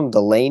 you called them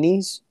the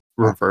Laneys?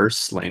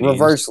 Reverse Laneys.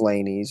 Reverse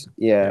Laneys.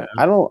 Yeah.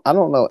 I don't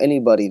know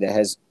anybody that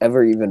has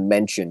ever even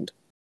mentioned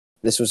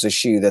this was a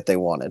shoe that they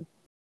wanted.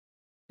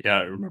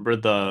 Yeah, remember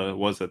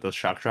the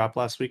shock drop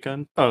last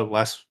weekend? Oh,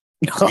 last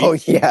Oh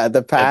week? yeah,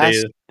 the pass.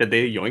 That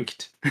they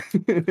yoinked.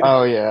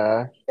 Oh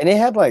yeah. And it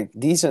had like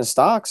decent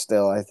stock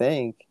still, I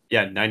think.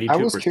 Yeah, I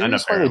was 92%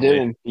 curious why they did it apparently.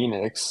 in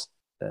Phoenix.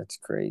 That's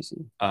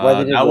crazy. Why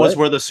they did That was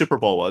what? where the Super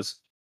Bowl was.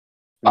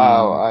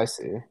 Oh, I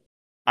see.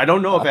 I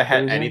don't know if That's it the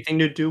had reason? anything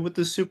to do with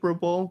the Super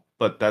Bowl,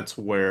 but that's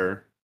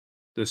where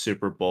the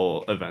Super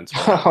Bowl events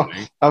were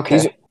happening.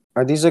 Okay.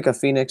 Are these like a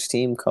Phoenix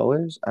team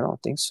colors? I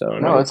don't think so,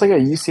 No, right? it's like a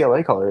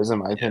UCLA colors in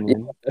my Yeah,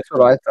 opinion. that's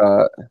what I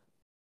thought.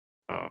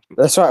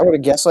 That's why I would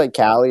have guessed like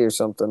Cali or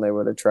something. They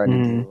would have tried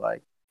to do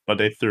like But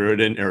they threw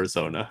it in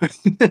Arizona.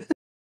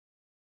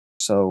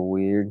 so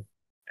weird.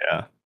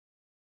 Yeah.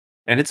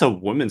 And it's a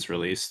women's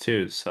release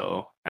too,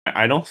 so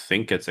I don't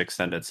think it's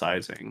extended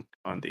sizing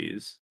on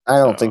these. I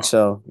don't think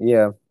so.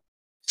 Yeah.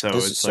 So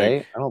Does it it's say?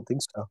 like I don't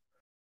think so.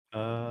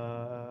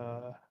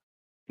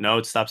 no,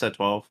 it stops at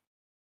 12.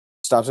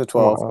 Stops at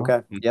Oh, 12. wow.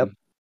 Okay. Yep.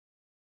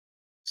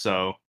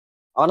 So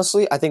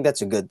Honestly, I think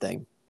that's a good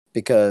thing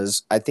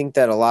because I think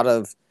that a lot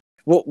of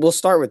we'll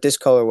start with this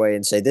colorway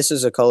and say this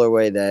is a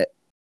colorway that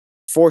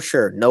for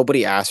sure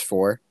nobody asked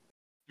for.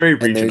 very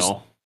And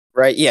regional.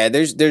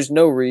 there's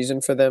no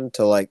reason for them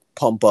to like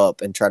pump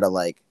up and try to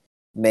like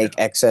make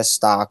excess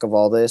stock of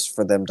all this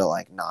for them to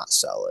like not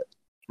sell it.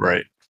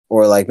 Right.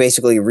 Or like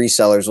basically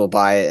resellers will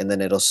buy it and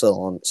then it'll sit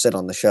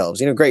on the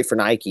shelves. Great for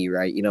Nike,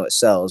 right? It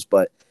sells,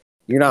 but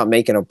you're not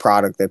making a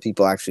product that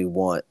people actually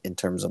want in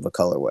terms of a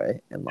colorway.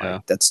 And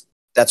like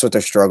that's what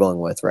they're struggling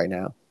with right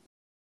now.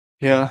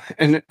 Yeah,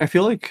 and I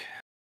feel like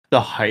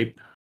the hype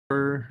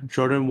for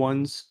Jordan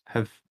 1s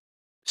have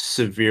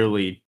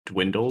severely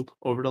dwindled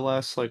over the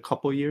last like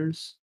couple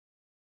years.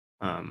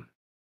 You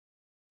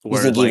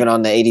Where think even like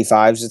on the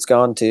 85s it's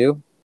gone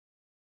too?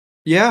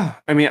 yeah,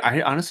 I mean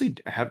I honestly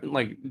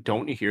haven't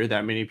don't hear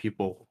that many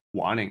people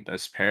wanting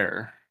this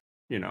pair,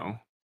 you know.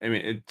 I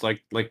mean it's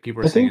like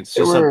people are I saying think it's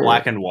they just a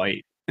black were and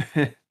white.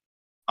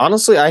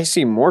 Honestly, I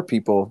see more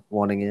people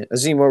wanting it.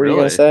 Azim, what were you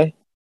gonna Really? say?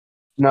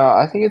 no,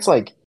 I think it's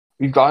like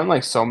we've gotten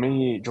like so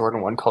many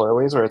Jordan 1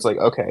 colorways where it's like,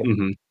 okay,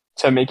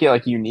 to make it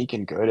like unique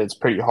and good, it's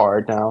pretty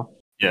hard now.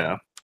 Yeah.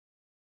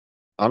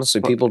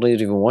 Honestly, people don't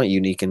even want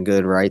unique and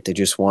good, right? They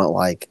just want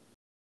like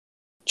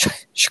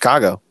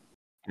Chicago.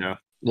 Yeah.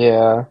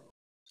 Yeah.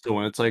 So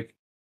when it's like,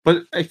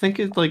 but I think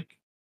it like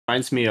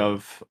reminds me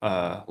of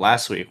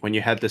last week when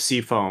you had the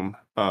Seafoam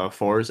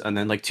fours, and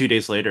then like 2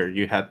 days later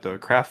you had the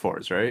Craft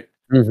fours, right?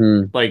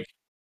 Mm-hmm. Like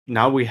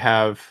now we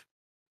have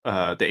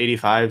the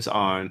 85s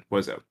on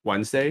was it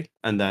Wednesday,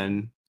 and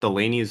then the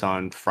Laney's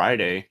on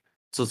Friday.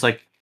 So it's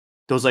like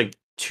those like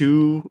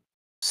two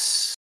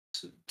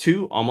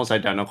almost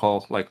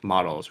identical like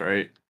models,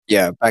 right?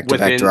 Yeah,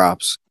 back-to-back Within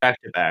drops.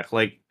 back to back,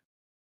 like.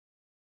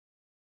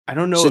 I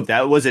don't know So if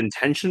that was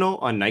intentional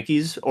on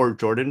Nike's or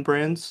Jordan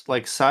brands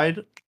like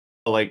side.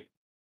 But, like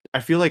I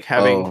feel like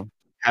having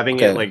it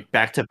okay. like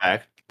back to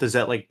back, does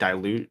that like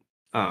dilute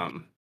a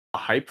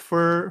hype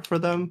for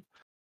them?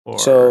 Or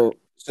So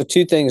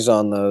two things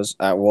on those.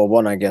 Well,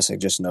 one I guess I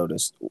just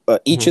noticed.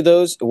 Each Mhm. of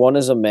those, one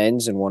is a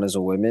men's and one is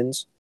a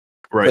women's.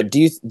 Right. But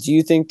do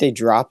you think they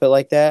drop it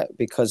like that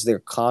because they're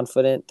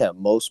confident that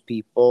most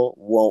people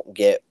won't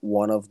get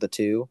one of the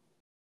two?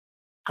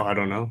 Oh, I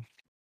don't know.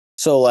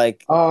 So like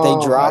they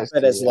Oh, drop I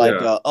it see. as Yeah.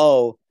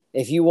 like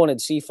if you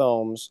wanted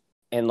Seafoams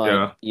and like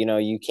Yeah.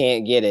 you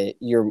can't get it,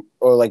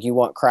 or like you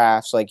want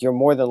crafts, like you're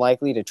more than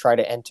likely to try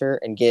to enter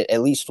and get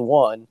at least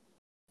one,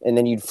 and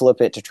then you'd flip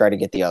it to try to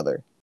get the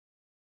other.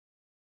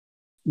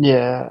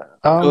 Yeah.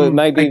 So it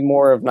might be I,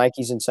 more of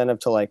Nike's incentive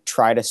to like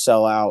try to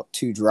sell out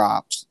two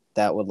drops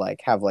that would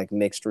like have like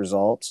mixed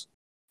results.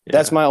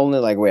 That's yeah. my only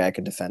like way I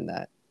could defend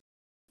that.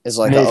 Is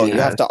like Maybe. you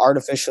have to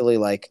artificially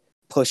like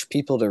push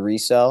people to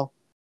resell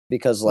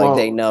because like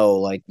they Well, know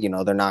like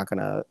they're not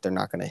gonna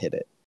hit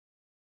it.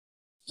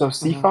 so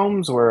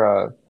Seafoams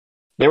were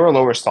they were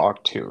lower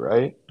stock too,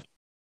 right?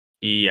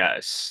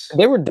 Yes.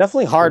 They were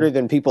definitely harder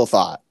than people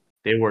thought.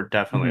 They were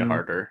definitely Mhm.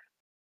 harder.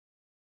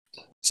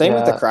 Same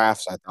with the Yeah.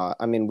 crafts, I thought.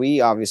 I mean, we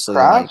obviously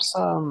like Crafts,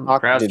 Hawk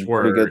Crafts did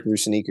pretty good were through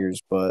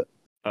sneakers, but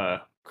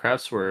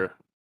crafts were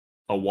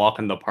a walk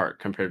in the park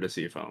compared to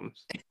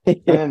Seafoams.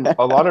 and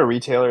a lot of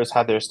retailers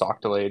had their stock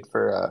delayed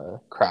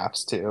for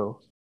crafts too.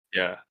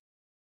 Yeah.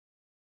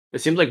 It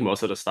seemed like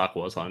most of the stock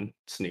was on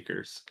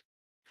sneakers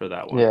for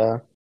that one. Yeah.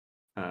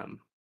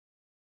 Um,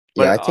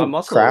 yeah, but I think I'm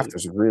also craft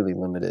was really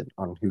limited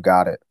on who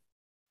got it.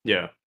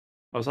 yeah,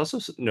 I was also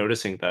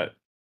noticing that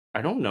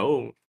I don't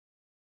know,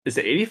 is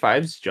the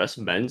 85s just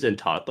men's and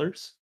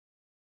toddlers?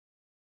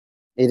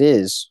 It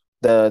is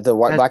the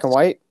white, black and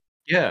white.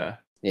 Yeah,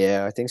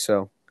 Yeah, I think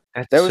so.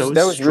 that's That so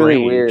was really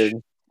strange. weird.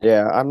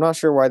 Yeah, I'm not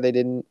sure why they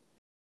didn't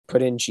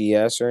put in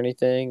GS or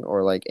anything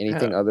or like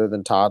anything Yeah. other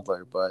than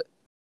toddler, but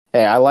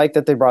hey, I like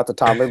that they brought the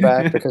toddler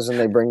back because then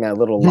they bring that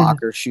little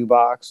locker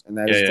shoebox, and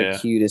that is the Yeah.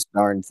 cutest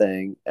darn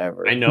thing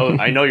ever. I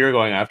know you're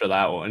going after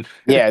that one.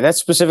 Yeah, that's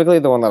specifically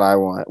the one that I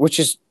want, which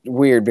is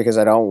weird because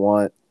I don't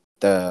want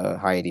the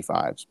high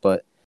 85s,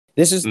 but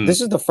this is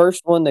the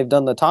first one they've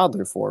done the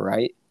toddler for,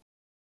 right?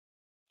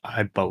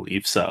 I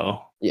believe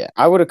so. Yeah,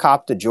 I would have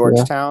copped the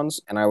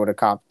Georgetowns, and I would have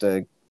copped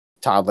the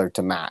toddler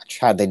to match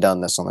had they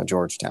done this on the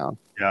Georgetown.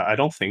 Yeah, I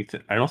don't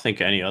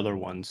think any other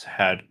ones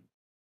had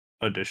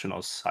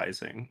additional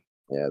sizing.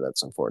 Yeah,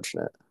 that's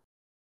unfortunate.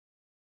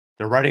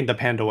 They're riding the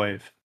panda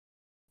wave.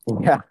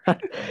 Yeah,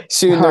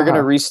 soon they're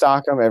gonna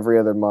restock them every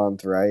other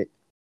month, right?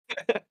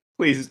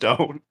 Please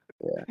don't.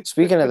 Yeah.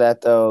 Speaking of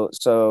that, though,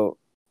 so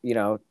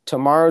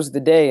tomorrow's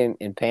the day,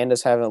 and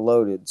pandas haven't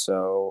loaded.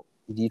 So,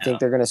 do you think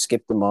they're gonna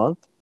skip the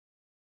month?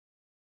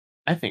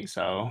 I think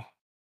so.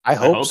 I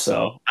hope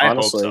so. I hope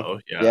Honestly, so.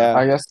 Yeah.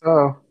 I guess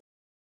so.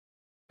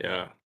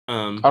 Yeah.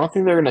 I don't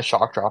think they're gonna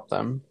shock drop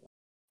them.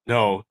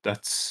 No,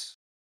 that's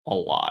a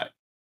lot.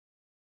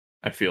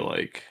 I feel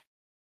like.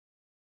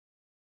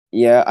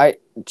 Yeah,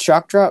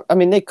 shock drop. I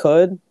mean, they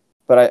could,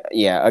 but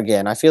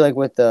again, I feel like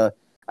with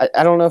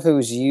I don't know if it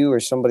was you or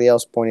somebody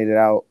else pointed it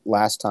out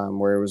last time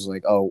where it was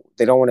like, oh,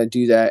 they don't want to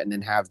do that and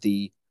then have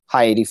the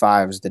high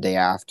 85s the day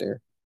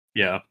after.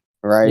 Yeah.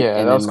 Right. Yeah,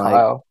 and that then was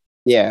Kyle.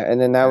 Yeah, and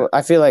then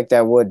I feel like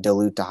that would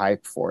dilute the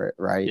hype for it,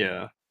 right?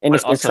 Yeah. And But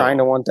if they're also, trying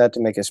to want that to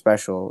make it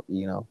special,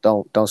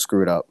 don't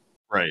screw it up.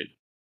 right.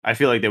 I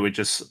feel like they would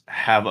just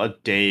have a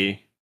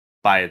day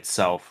by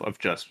itself of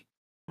just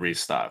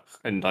restock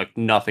and like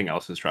nothing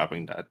else is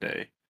dropping that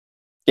day.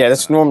 Yeah,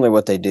 that's normally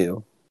what they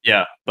do.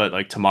 Yeah, but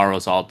like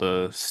tomorrow's all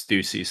the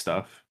Stussy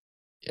stuff.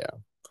 Yeah.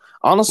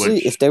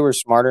 Honestly, if they were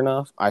smart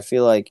enough, I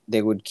feel like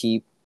they would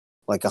keep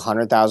like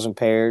 100,000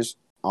 pairs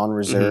on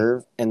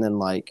reserve, and then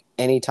like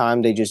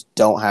anytime they just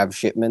don't have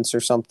shipments or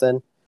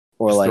something,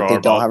 or Just like throw they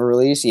it don't up. have a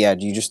release, yeah,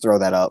 you just throw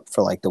that up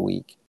for like the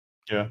week.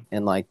 Yeah.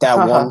 And like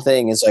that one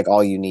thing is like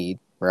all you need,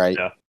 right?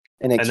 Yeah.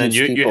 And it And keeps then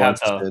you people have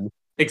interested.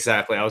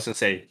 exactly. I was gonna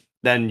say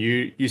then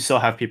you still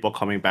have people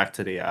coming back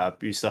to the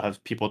app. You still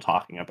have people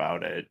talking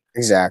about it.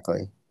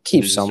 Exactly.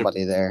 Keep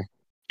somebody there.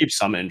 Keep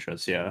some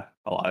interest, yeah,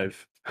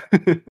 alive.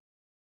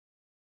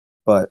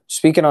 But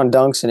speaking on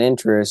dunks and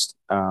interest,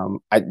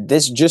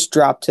 this just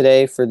dropped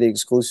today for the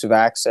exclusive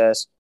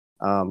access.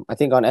 I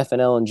think on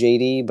FNL and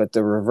JD, but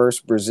the reverse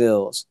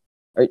Brazils.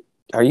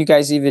 Are you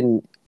guys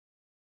even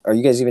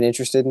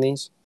interested in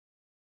these?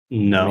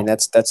 No. I mean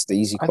that's the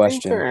easy I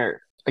question. think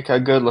they're like a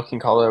good looking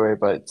colorway,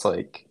 but it's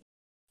like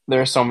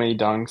there are so many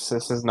dunks.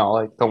 This is not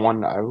like the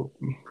one I'm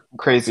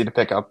crazy to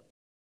pick up.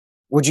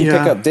 Would you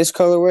pick up this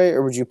colorway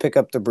or would you pick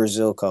up the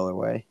Brazil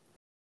colorway?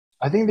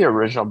 I think the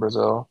original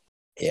Brazil.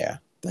 Yeah,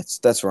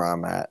 that's where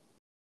I'm at.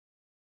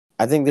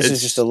 I think this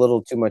is just a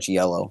little too much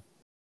yellow.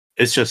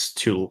 It's just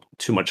too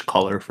much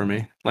color for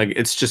me. Like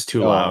it's just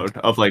too loud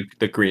of like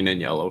the green and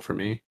yellow for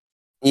me.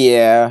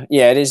 Yeah,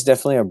 it is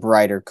definitely a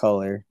brighter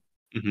color.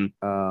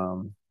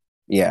 Mm-hmm.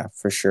 Yeah,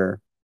 for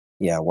sure.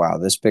 Yeah, wow,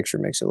 this picture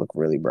makes it look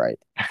really bright.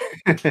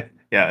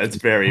 Yeah, it's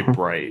very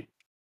bright.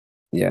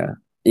 Yeah,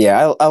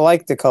 I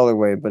like the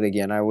colorway, but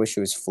again, I wish it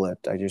was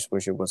flipped. I just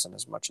wish it wasn't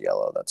as much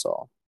yellow. That's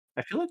all.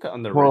 I feel like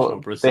on the original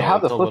Brazil, they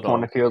have the flipped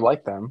one if you would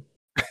like them.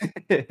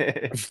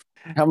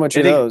 How much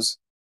are those?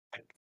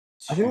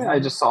 I think I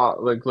just saw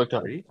looked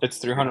up. It's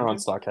 300 on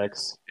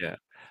StockX. Yeah,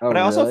 but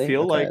I also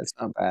feel like it's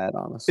not bad,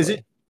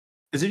 honestly.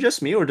 Is it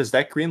just me or does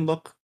that green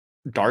look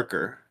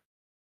darker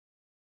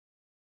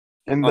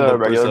in the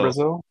regular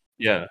Brazil?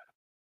 Yeah.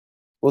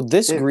 Well,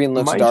 this green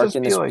looks dark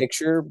in this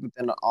picture, but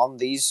then on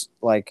these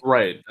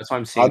right, that's why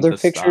I'm seeing other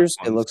pictures.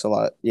 It looks a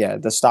lot. Yeah,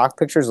 the stock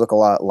pictures look a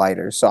lot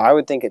lighter. So I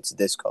would think it's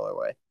this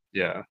colorway.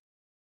 Yeah,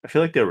 I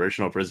feel like the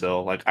original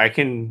Brazil. Like I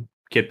can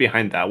get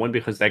behind that one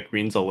because that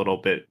green's a little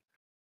bit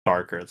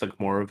darker. It's like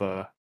more of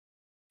a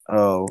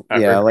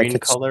like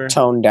it's color,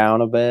 toned down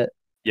a bit.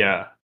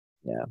 Yeah,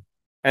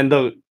 and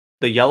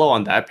the yellow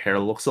on that pair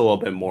looks a little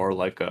bit more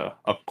like a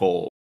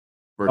gold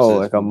versus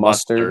like a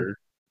mustard.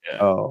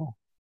 Yeah.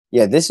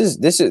 Yeah, this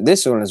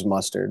one is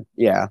mustard.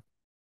 Yeah,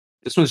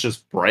 this one's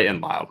just bright and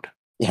loud.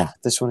 Yeah,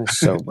 this one is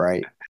so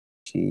bright.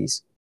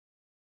 Jeez.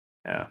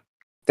 Yeah,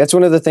 that's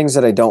one of the things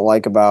that I don't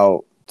like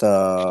about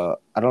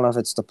I don't know if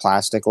it's the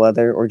plastic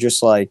leather or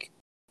just like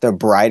the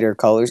brighter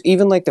colors.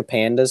 Even like the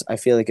pandas, I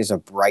feel like is a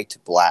bright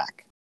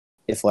black.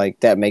 If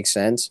like that makes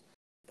sense,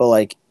 but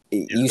like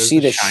you see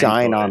the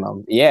shine on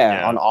them.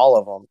 Yeah, on all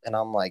of them, and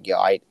I'm like, yo,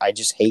 I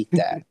just hate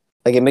that.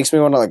 Like it makes me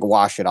want to like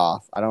wash it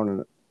off. I don't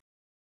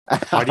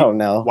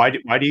know. Why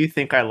do you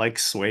think I like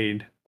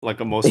suede? Like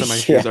most of my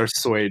shoes are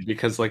suede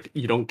because like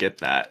you don't get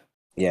that.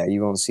 Yeah,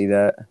 you won't see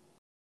that.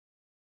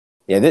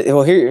 Yeah,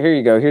 well here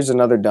you go. Here's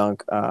another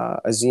dunk.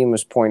 Azim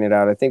was pointed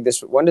out. I think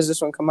when does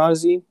this one come out,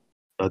 Azim?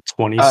 The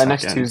 22nd.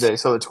 Next Tuesday,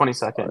 so the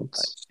 22nd,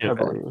 I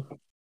believe.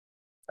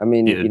 I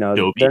mean,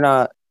 they're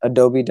not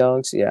Adobe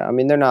Dunks. Yeah, I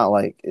mean they're not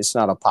like it's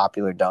not a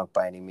popular dunk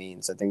by any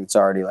means. I think it's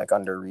already like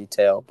under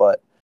retail,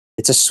 but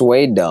it's a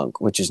suede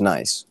dunk, which is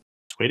nice.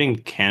 Suede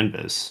and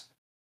canvas.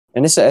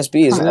 And it's a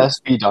SB, It's isn't an it?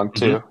 SB dunk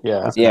too.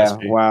 Yeah. It's an Yeah.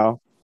 SB.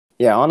 Wow.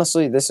 Yeah.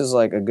 Honestly, this is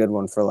like a good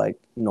one for like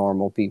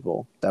normal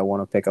people that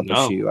want to pick up a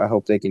No. shoe. I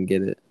hope they can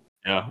get it.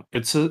 Yeah,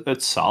 it's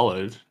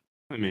solid.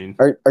 I mean,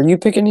 Are you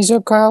picking these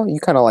up, Kyle? You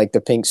kind of like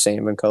the pink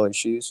salmon colored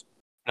shoes.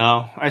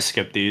 no, I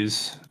skipped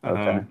these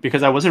Okay.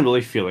 because I wasn't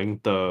really feeling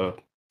the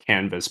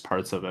canvas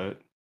parts of it.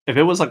 If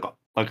it was like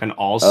an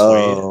all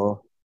suede,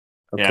 Oh.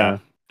 yeah,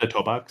 Okay. the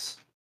toe box.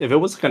 If it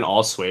was like an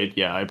all suede,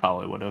 yeah, I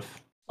probably would have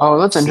Oh,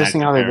 that's snagged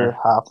interesting a how they did pair.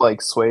 half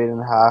like suede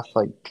and half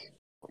like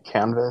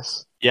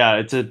canvas. Yeah,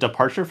 it's a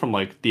departure from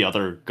like the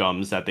other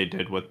gums that they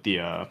did with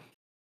the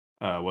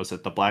was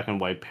it the black and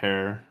white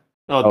pair?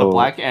 No, the Oh.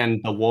 black and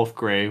the wolf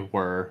gray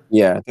were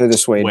Yeah, they're the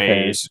suede suede,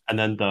 pairs. and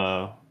then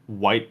the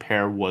white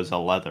pair was a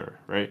leather,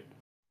 right?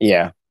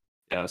 Yeah.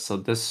 Yeah, so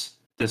this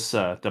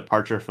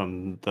departure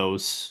from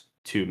those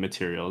two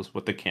materials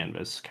with the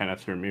canvas kind of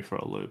threw me for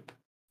a loop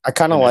I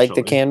kind of like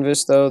the initially.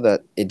 canvas though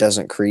that it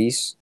doesn't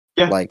crease.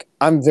 Yeah. Like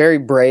I'm very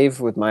brave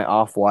with my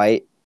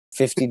off-white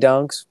 50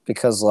 dunks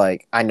because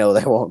like I know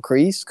they won't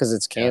crease because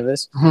it's Yeah.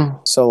 canvas.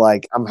 So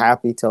like I'm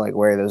happy to like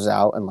wear those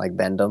out and like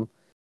bend them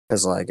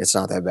because like it's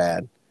not that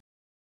bad.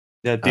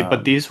 Yeah,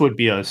 but these would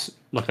be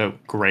like a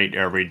great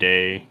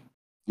everyday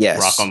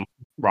Yes.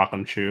 rock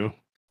 'em shoe.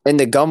 And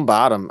the gum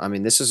bottom, I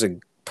mean, this is a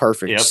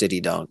perfect Yep, city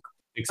dunk. I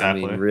mean,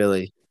 exactly.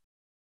 really.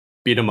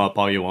 Beat 'em up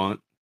all you want.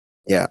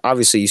 Yeah,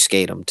 obviously you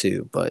skate them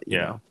too, but you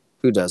Yeah. know,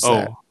 who does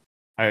that? Oh,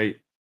 I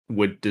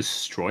would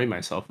destroy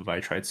myself if I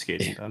tried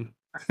skating them.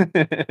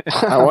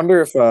 I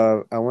wonder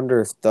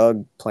if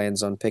Thug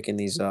plans on picking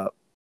these up.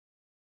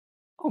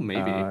 Oh,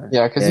 maybe.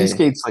 Yeah, because he Yeah.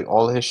 skates like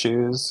all his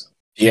shoes.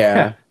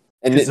 Yeah.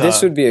 And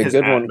this would be a his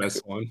good one.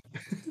 Atmos one.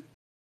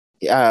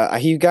 Yeah,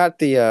 he got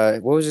the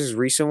what was his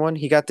recent one?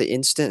 He got the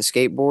instant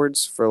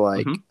skateboards for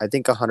like Mhm. I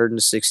think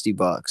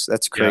 $160.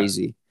 That's Yeah.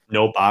 crazy.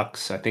 No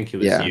box. I think he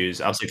was Yeah.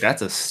 used. I was like,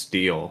 that's a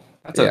steal.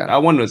 Yeah.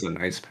 That one was a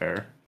nice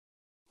pair.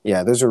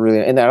 Yeah, those are really,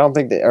 and I don't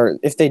think they, or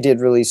if they did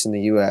release in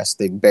the US,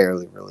 they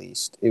barely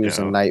released. It was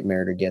a Yeah.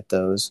 nightmare to get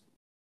those.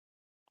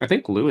 I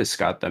think Lewis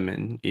got them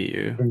in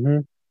EU. Mm-hmm.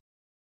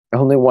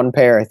 Only one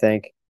pair, I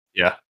think.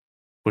 Yeah.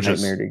 Which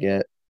Nightmare is to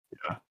get.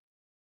 yeah.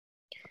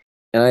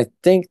 And I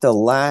think the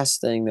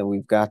last thing that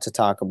we've got to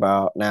talk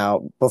about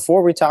now,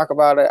 before we talk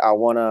about it, I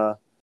want to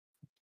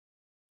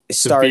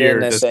start in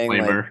Severe as saying like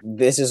disclaimer.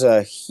 this is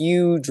a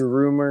huge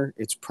rumor.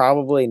 It's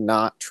probably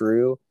not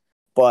true,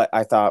 but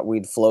I thought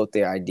we'd float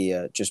the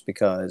idea just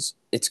because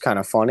it's kind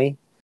of funny,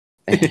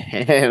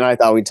 and I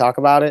thought we'd talk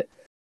about it.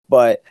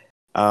 But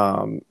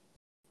I'm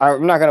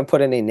not going to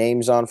put any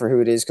names on for who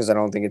it is because I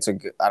don't think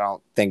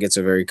it's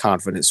a very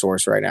confident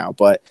source right now.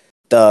 But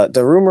the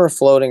rumor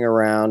floating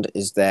around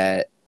is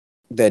that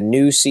the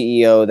new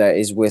CEO that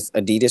is with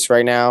Adidas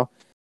right now.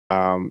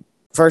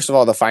 First of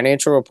all, the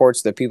financial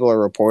reports that people are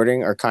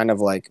reporting are kind of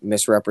like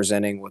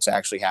misrepresenting what's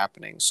actually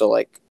happening. So,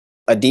 like,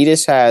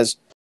 Adidas has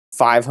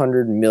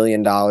 $500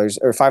 million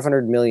or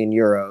 500 million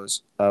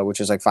euros, which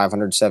is like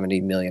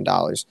 $570 million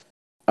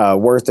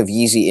worth of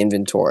Yeezy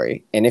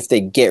inventory. And if they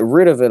get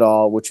rid of it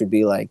all, which would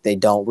be like they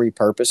don't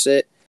repurpose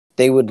it,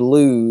 they would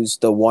lose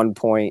the 1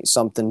 point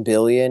something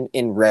billion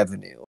in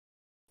revenue.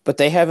 But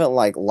they haven't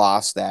like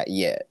lost that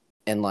yet.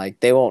 And like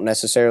they won't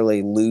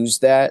necessarily lose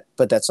that,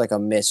 but that's like a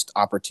missed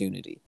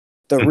opportunity.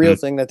 The real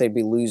thing that they'd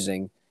be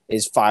losing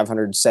is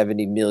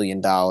 $570 million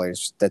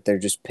that they're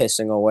just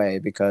pissing away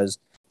because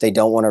they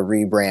don't want to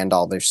rebrand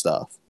all their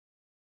stuff.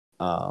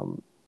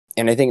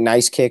 And I think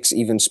Nice Kicks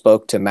even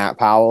spoke to Matt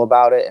Powell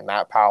about it, and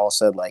Matt Powell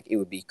said like it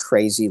would be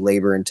crazy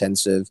labor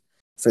intensive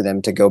for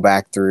them to go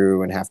back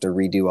through and have to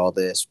redo all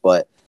this.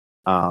 But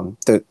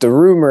the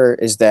rumor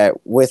is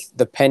that with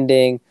the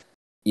pending,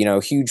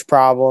 huge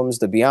problems,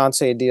 the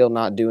Beyonce deal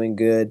not doing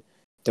good.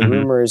 The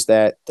rumor is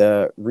that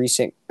the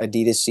recent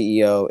Adidas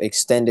CEO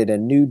extended a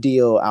new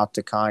deal out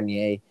to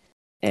Kanye,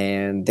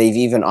 and they've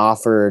even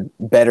offered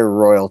better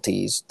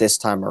royalties this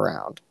time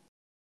around.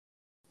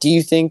 Do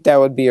you think that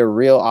would be a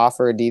real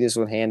offer Adidas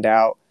would hand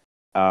out?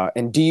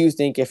 And do you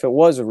think if it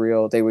was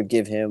real, they would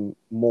give him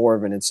more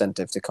of an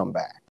incentive to come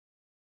back?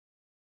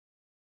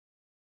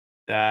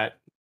 That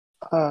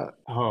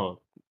oh,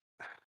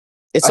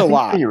 It's I a think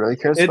lot. what he really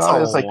cares it's a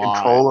about is like lot.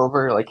 control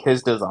over like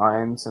his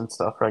designs and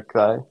stuff like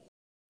that.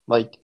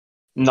 Like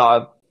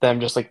not them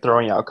just like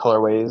throwing out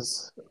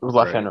colorways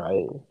left and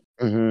right.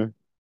 Mm-hmm.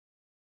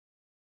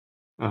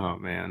 Oh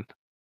man.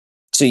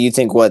 So you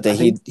think what that I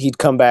think he'd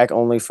come back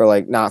only for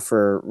like not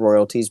for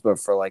royalties, but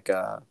for like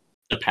The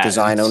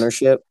design patents.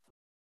 ownership?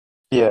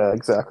 yeah,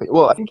 exactly.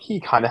 Well, I think he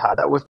kind of had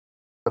that with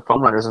the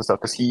foam runners and stuff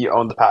because he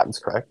owned the patents,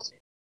 correct?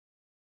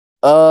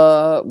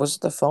 Was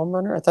it the foam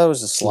runner? I thought it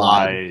was a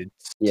slide. Slides,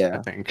 I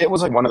Yeah, think. It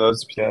was like one of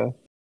those. Yeah.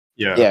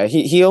 Yeah. yeah.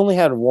 He only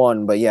had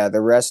one, but yeah,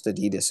 the rest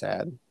Adidas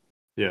had.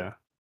 Yeah.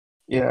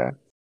 Yeah.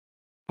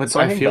 But So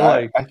I I think feel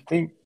that like I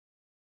think.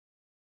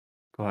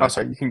 go Oh, ahead.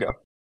 sorry. You can go.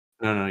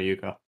 No, you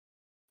go.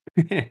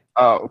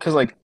 Oh, because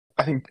like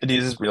I think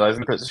Adidas is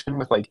realizing the position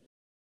with like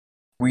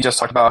we just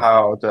talked about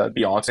how the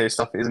Beyonce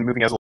stuff isn't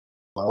moving as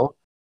well.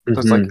 So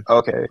it's like,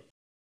 okay,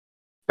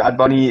 Bad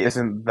Bunny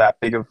isn't that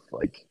big of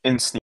like in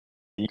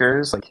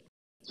sneakers, like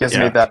he hasn't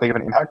Yeah. made that big of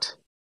an impact.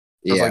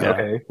 So it's like, Yeah.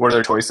 okay, what are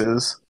their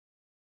choices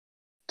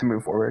to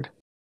move forward?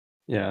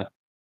 Yeah.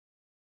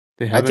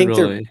 They I haven't think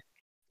their really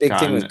big thing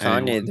gotten with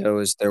Kanye anyone. though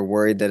is they're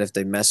worried that if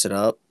they mess it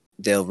up,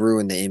 they'll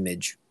ruin the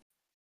image.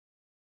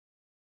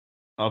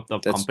 Of the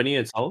That's company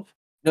itself?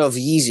 no of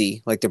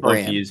Yeezy, like the Of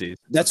brand. Yeezy, the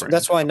That's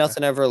brand. why Okay.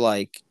 nothing ever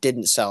like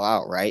didn't sell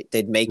out, right?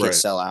 They'd make it Right.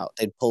 sell out.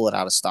 They'd pull it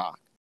out of stock.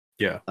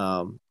 Yeah.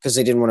 Because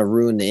they didn't want to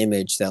ruin the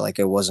image that like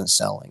it wasn't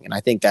selling. And I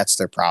think that's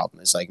their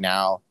problem. Is like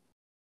now,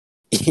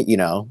 you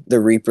know,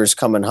 the Reaper's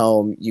coming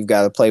home. You've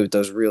got to play with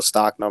those real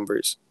stock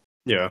numbers.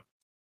 Yeah.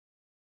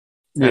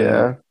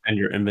 Yeah. And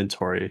your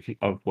inventory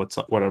of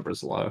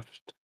whatever's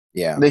left.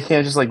 Yeah. They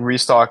can't just like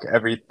restock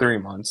every 3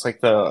 months like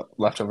the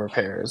leftover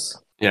pairs.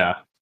 Yeah.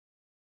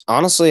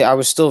 Honestly, I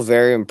was still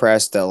very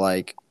impressed that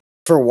like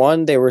for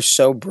one, they were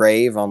so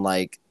brave on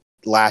like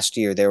last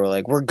year. They were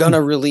like, we're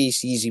gonna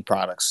release Yeezy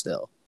products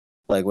still,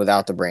 like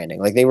without the branding.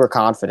 Like they were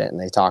confident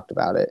and they talked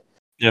about it.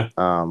 Yeah.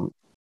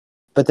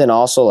 But then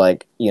also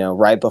like, you know,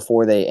 right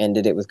before they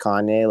ended it with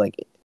Kanye, like,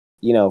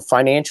 you know,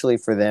 financially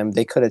for them,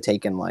 they could have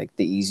taken like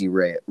the easy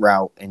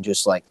route and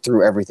just like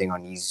threw everything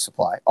on Yeezy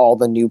Supply, all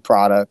the new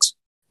products,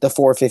 the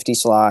 450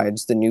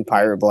 slides, the new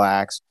Pirate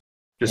Blacks,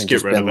 Just and get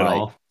just rid been of it like,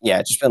 all.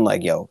 yeah, just been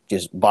like, yo,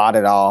 just bought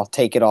it all,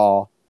 take it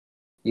all,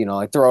 you know,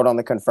 like throw it on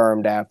the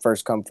confirmed app,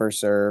 first come, first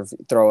serve,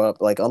 throw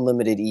up like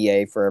unlimited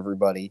EA for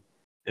everybody.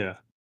 Yeah.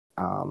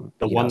 The You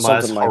know, one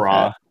last something like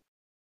hurrah. that.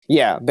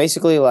 Yeah,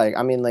 basically, like,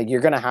 I mean, like,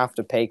 you're gonna have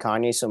to pay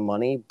Kanye some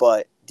money,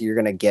 but you're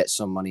gonna get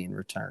some money in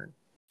return.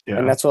 And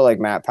Yeah. that's what like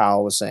Matt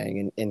Powell was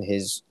saying in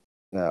his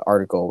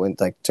article. When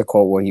like to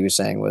quote what he was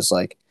saying was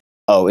like,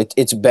 "Oh,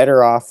 it's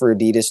better off for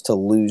Adidas to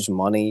lose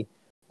money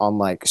on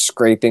like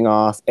scraping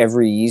off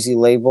every Yeezy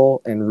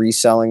label and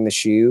reselling the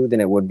shoe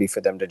than it would be for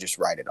them to just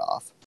write it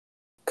off,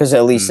 because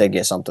at least they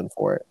get something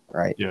for it,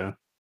 right?" Yeah.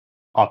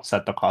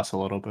 Offset the cost a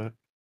little bit.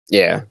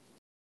 Yeah,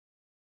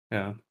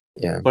 Yeah.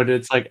 yeah. But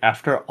it's like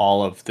after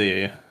all of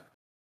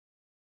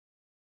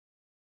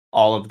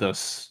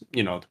this,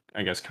 you know,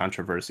 I guess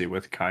controversy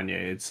with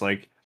Kanye, it's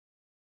like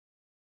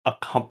a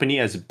company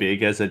as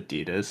big as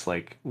Adidas,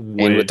 like And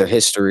with would their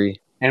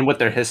history, and with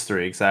their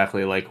history,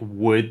 exactly, like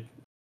would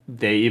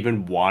they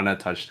even want to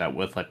touch that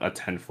with like a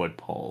 10-foot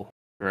pole,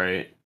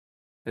 right?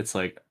 It's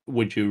like,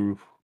 would you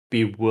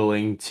be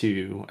willing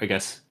to, I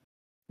guess,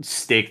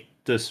 stake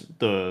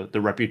the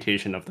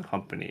reputation of the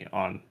company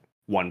on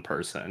one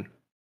person?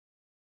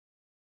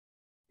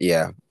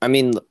 yeah. I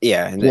mean,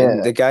 yeah. And then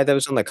Yeah. the guy that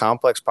was on the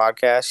Complex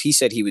podcast, he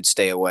said he would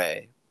stay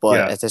away. But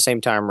Yeah. at the same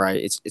time, right,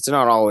 it's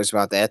not always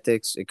about the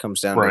ethics. It comes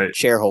down to Right.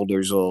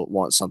 shareholders will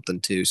want something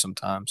too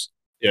sometimes.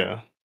 Yeah.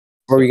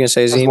 What were you gonna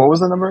say, Because Zim? what was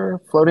the number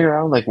floating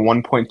around? Like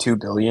 1.2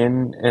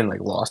 billion in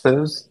like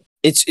losses.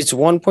 It's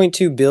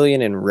 1.2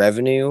 billion in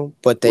revenue,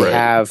 but they Right.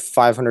 have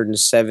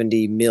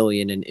 570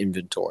 million in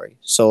inventory.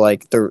 So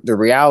like the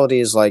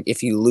reality is like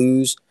if you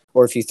lose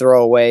or if you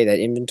throw away that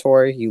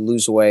inventory, you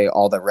lose away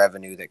all the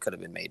revenue that could have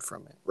been made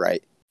from it,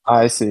 right?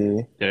 I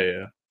see.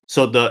 Yeah.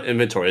 So the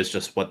inventory is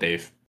just what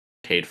they've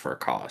paid for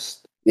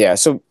cost. Yeah,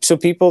 so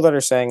people that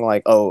are saying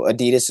like, "Oh,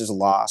 Adidas has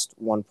lost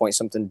 1 point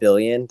something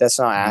billion," that's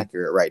not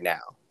accurate right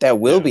now. That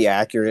will Yeah. be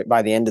accurate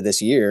by the end of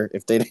this year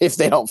if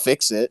they don't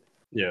fix it.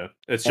 Yeah.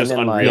 It's And just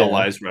then like,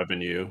 unrealized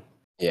revenue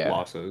yeah.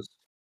 losses.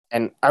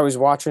 And I was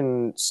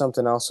watching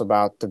something else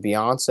about the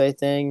Beyonce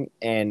thing,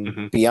 and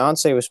Mhm.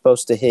 Beyonce was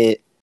supposed to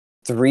hit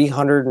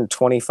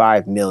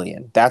 325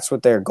 million. That's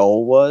what their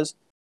goal was.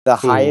 The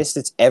highest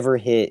it's ever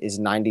hit is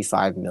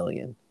 95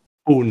 million.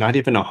 Oh, not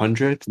even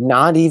 100?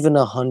 Not even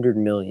 100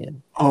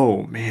 million.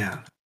 Oh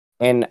man.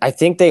 And I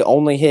think they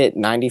only hit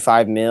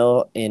 95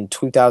 mil in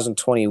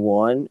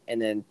 2021,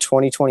 and then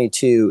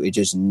 2022 it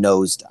just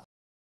nosed up.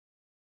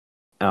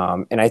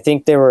 And I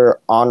think they were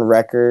on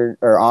record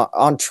or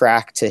on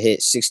track to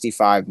hit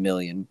 65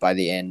 million by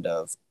the end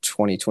of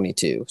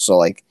 2022. So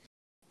like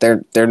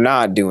they're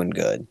not doing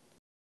good.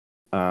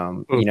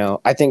 You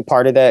know, I think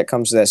part of that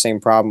comes to that same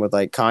problem with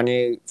like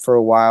Kanye for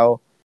a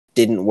while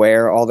didn't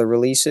wear all the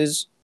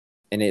releases,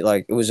 and it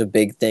was a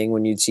big thing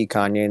when you'd see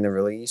Kanye in the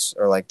release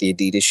or like the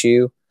Adidas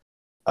shoe.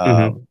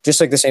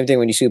 Just like the same thing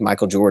when you see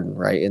Michael Jordan,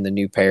 right, in the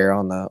new pair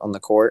on the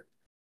court.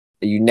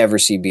 You never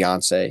see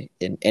Beyonce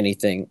in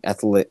anything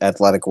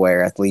athletic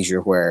wear,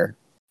 athleisure wear.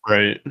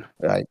 Right.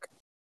 Like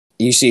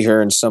you see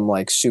her in some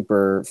like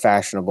super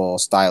fashionable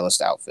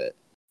stylist outfit.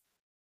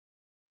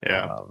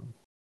 Yeah.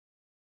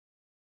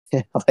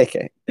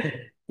 Like,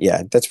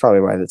 yeah, that's probably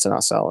why that's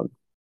not selling.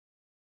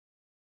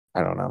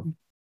 I don't know.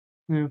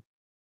 Yeah.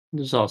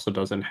 This also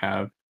doesn't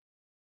have,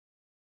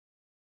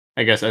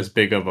 I guess, as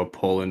big of a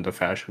pull in the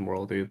fashion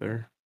world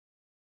either.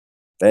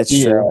 That's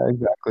Yeah, true.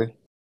 exactly.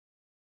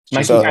 Just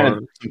Nike So- kind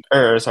of,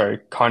 or sorry,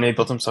 Kanye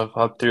built himself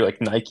up through like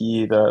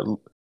Nike, the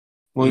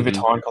Louis Mhm.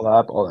 Vuitton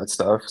collab, all that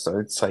stuff. So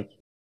it's like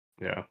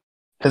Yeah.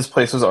 his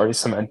place was already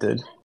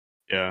cemented.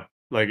 Yeah.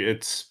 Like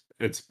it's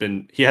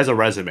he has a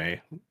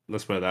resume.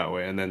 Let's put it that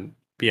way. And then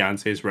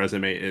Beyonce's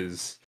resume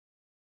is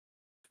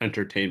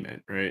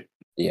entertainment, right?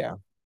 Yeah.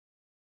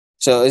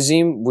 So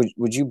Azim,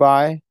 would you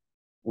buy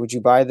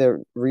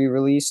the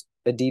re-released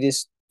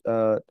Adidas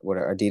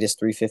Adidas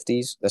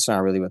 350s? That's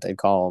not really what they'd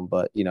call them,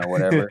 but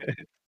whatever.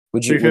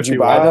 Would you 350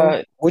 buy what?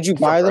 them? Would you For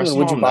buy them, and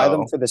would personal, you buy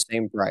them no. for the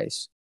same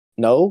price?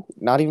 No,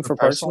 not even For for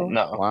personal,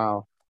 personal. no.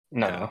 Wow.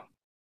 No. Yeah.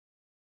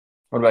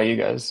 What about you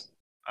guys?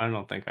 I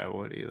don't think I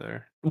would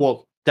either.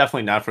 Well,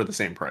 definitely not for the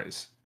same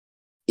price.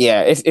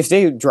 Yeah, if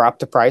they dropped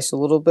the price a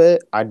little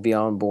bit, I'd be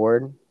on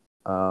board.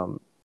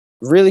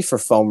 Really for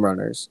foam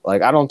runners,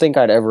 like I don't think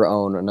I'd ever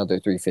own another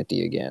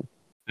 350 again.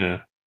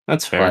 Yeah,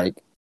 that's fair.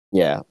 Like,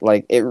 yeah,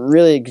 like it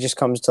really just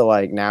comes to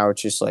like now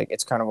it's just like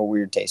it's kind of a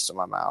weird taste in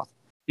my mouth.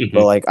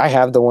 But like I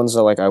have the ones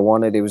that like I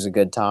wanted, it was a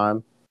good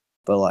time.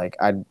 But like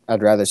I'd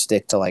rather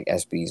stick to like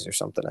SBs or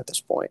something at this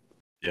point.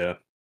 Yeah.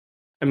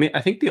 I mean,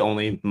 I think the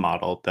only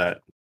model that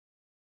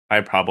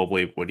I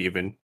probably would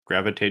even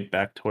gravitate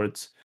back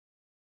towards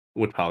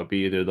would probably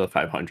be either the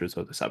 500s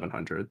or the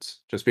 700s,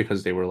 just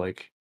because they were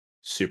like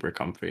super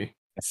comfy.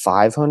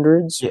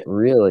 500s, Yeah.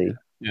 really?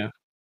 Yeah.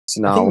 It's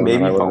I not think one that I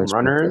maybe would have foam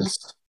expected.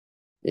 runners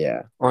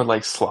Yeah. or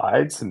like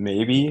slides,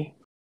 maybe.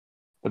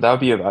 But that would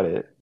be about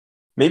it.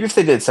 Maybe if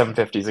they did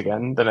 750s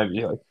again, then I'd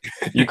be like,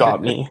 you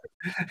got me.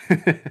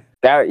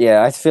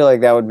 Yeah, I feel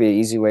like that would be an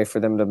easy way for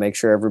them to make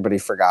sure everybody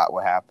forgot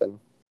what happened.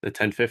 The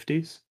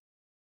 1050s?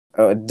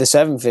 The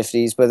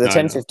 750s, but the No, I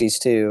know. 1050s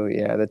too.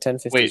 Yeah, the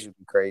 1050s Wait. would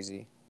be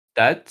crazy.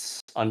 That's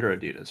under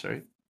Adidas,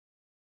 right?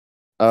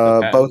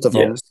 Both of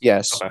them.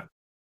 Yes. Okay.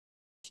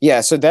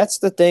 Yeah, so that's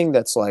the thing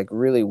that's like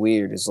really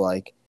weird is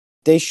like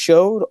they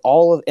showed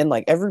all of and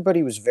like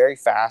everybody was very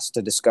fast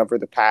to discover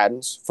the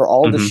patents for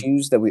all the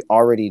shoes that we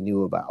already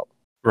knew about.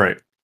 Right.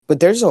 But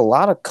there's a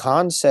lot of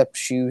concept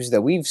shoes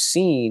that we've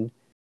seen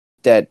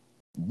that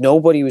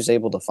nobody was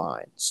able to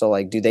find. So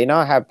like do they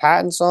not have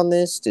patents on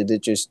this?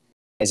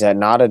 Is that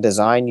not a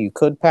design you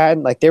could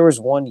patent? Like there was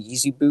one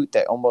Yeezy boot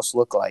that almost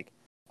looked like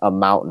a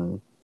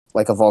mountain,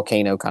 like a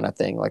volcano kind of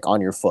thing, like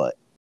on your foot.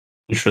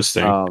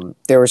 Interesting.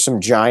 There were some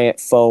giant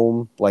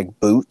foam like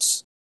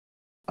boots.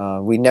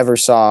 We never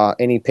saw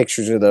any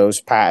pictures of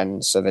those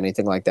patents of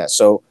anything like that.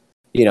 So,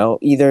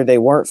 either they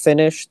weren't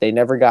finished, they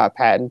never got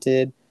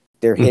patented,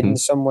 they're hidden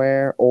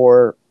somewhere,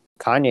 or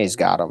Kanye's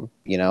got them.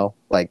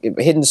 Like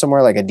hidden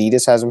somewhere, like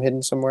Adidas has them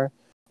hidden somewhere,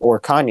 or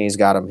Kanye's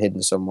got them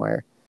hidden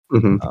somewhere.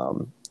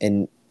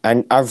 And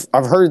I've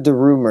heard the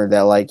rumor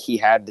that like he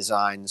had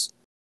designs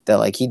that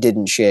like he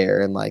didn't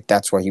share, and like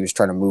that's why he was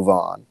trying to move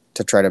on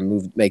to try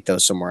to make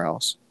those somewhere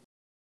else.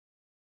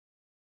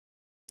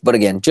 But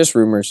again, just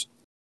rumors.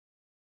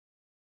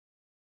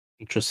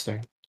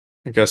 Interesting.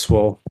 I guess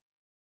we'll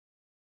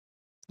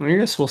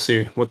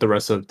see what the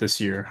rest of this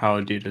year, how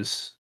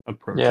Adidas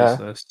approaches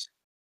this.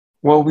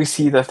 Will we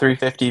see the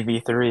 350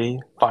 V3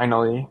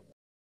 finally?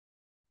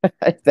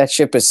 That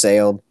ship has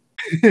sailed.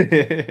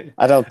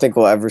 I don't think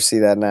we'll ever see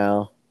that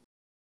now.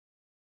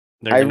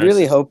 I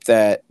really hope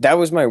that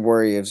was my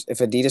worry if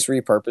Adidas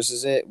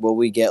repurposes it, will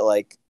we get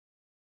like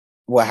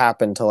what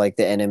happened to like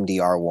the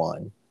NMDR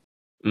one?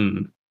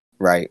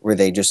 Right, where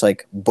they just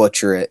like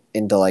butcher it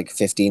into like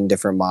 15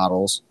 different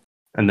models.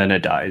 And then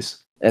it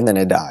dies.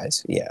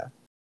 Yeah.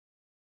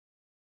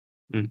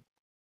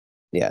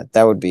 Yeah,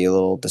 that would be a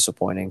little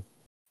disappointing.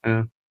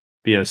 Yeah.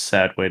 Be a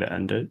sad way to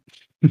end it.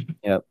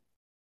 Yep.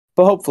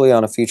 But hopefully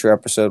on a future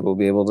episode, we'll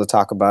be able to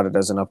talk about it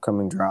as an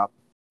upcoming drop.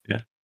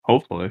 Yeah,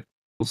 hopefully.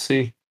 We'll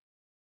see.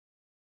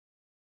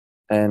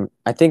 And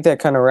I think that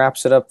kind of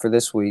wraps it up for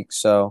this week.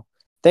 So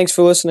thanks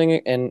for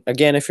listening. And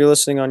again, if you're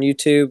listening on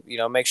YouTube,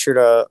 make sure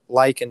to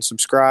like and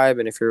subscribe.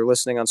 And if you're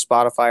listening on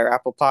Spotify or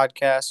Apple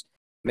Podcasts,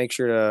 make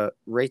sure to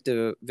rate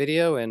the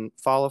video and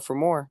follow for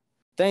more.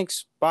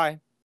 Thanks. Bye.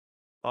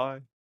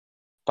 Bye.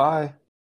 Bye.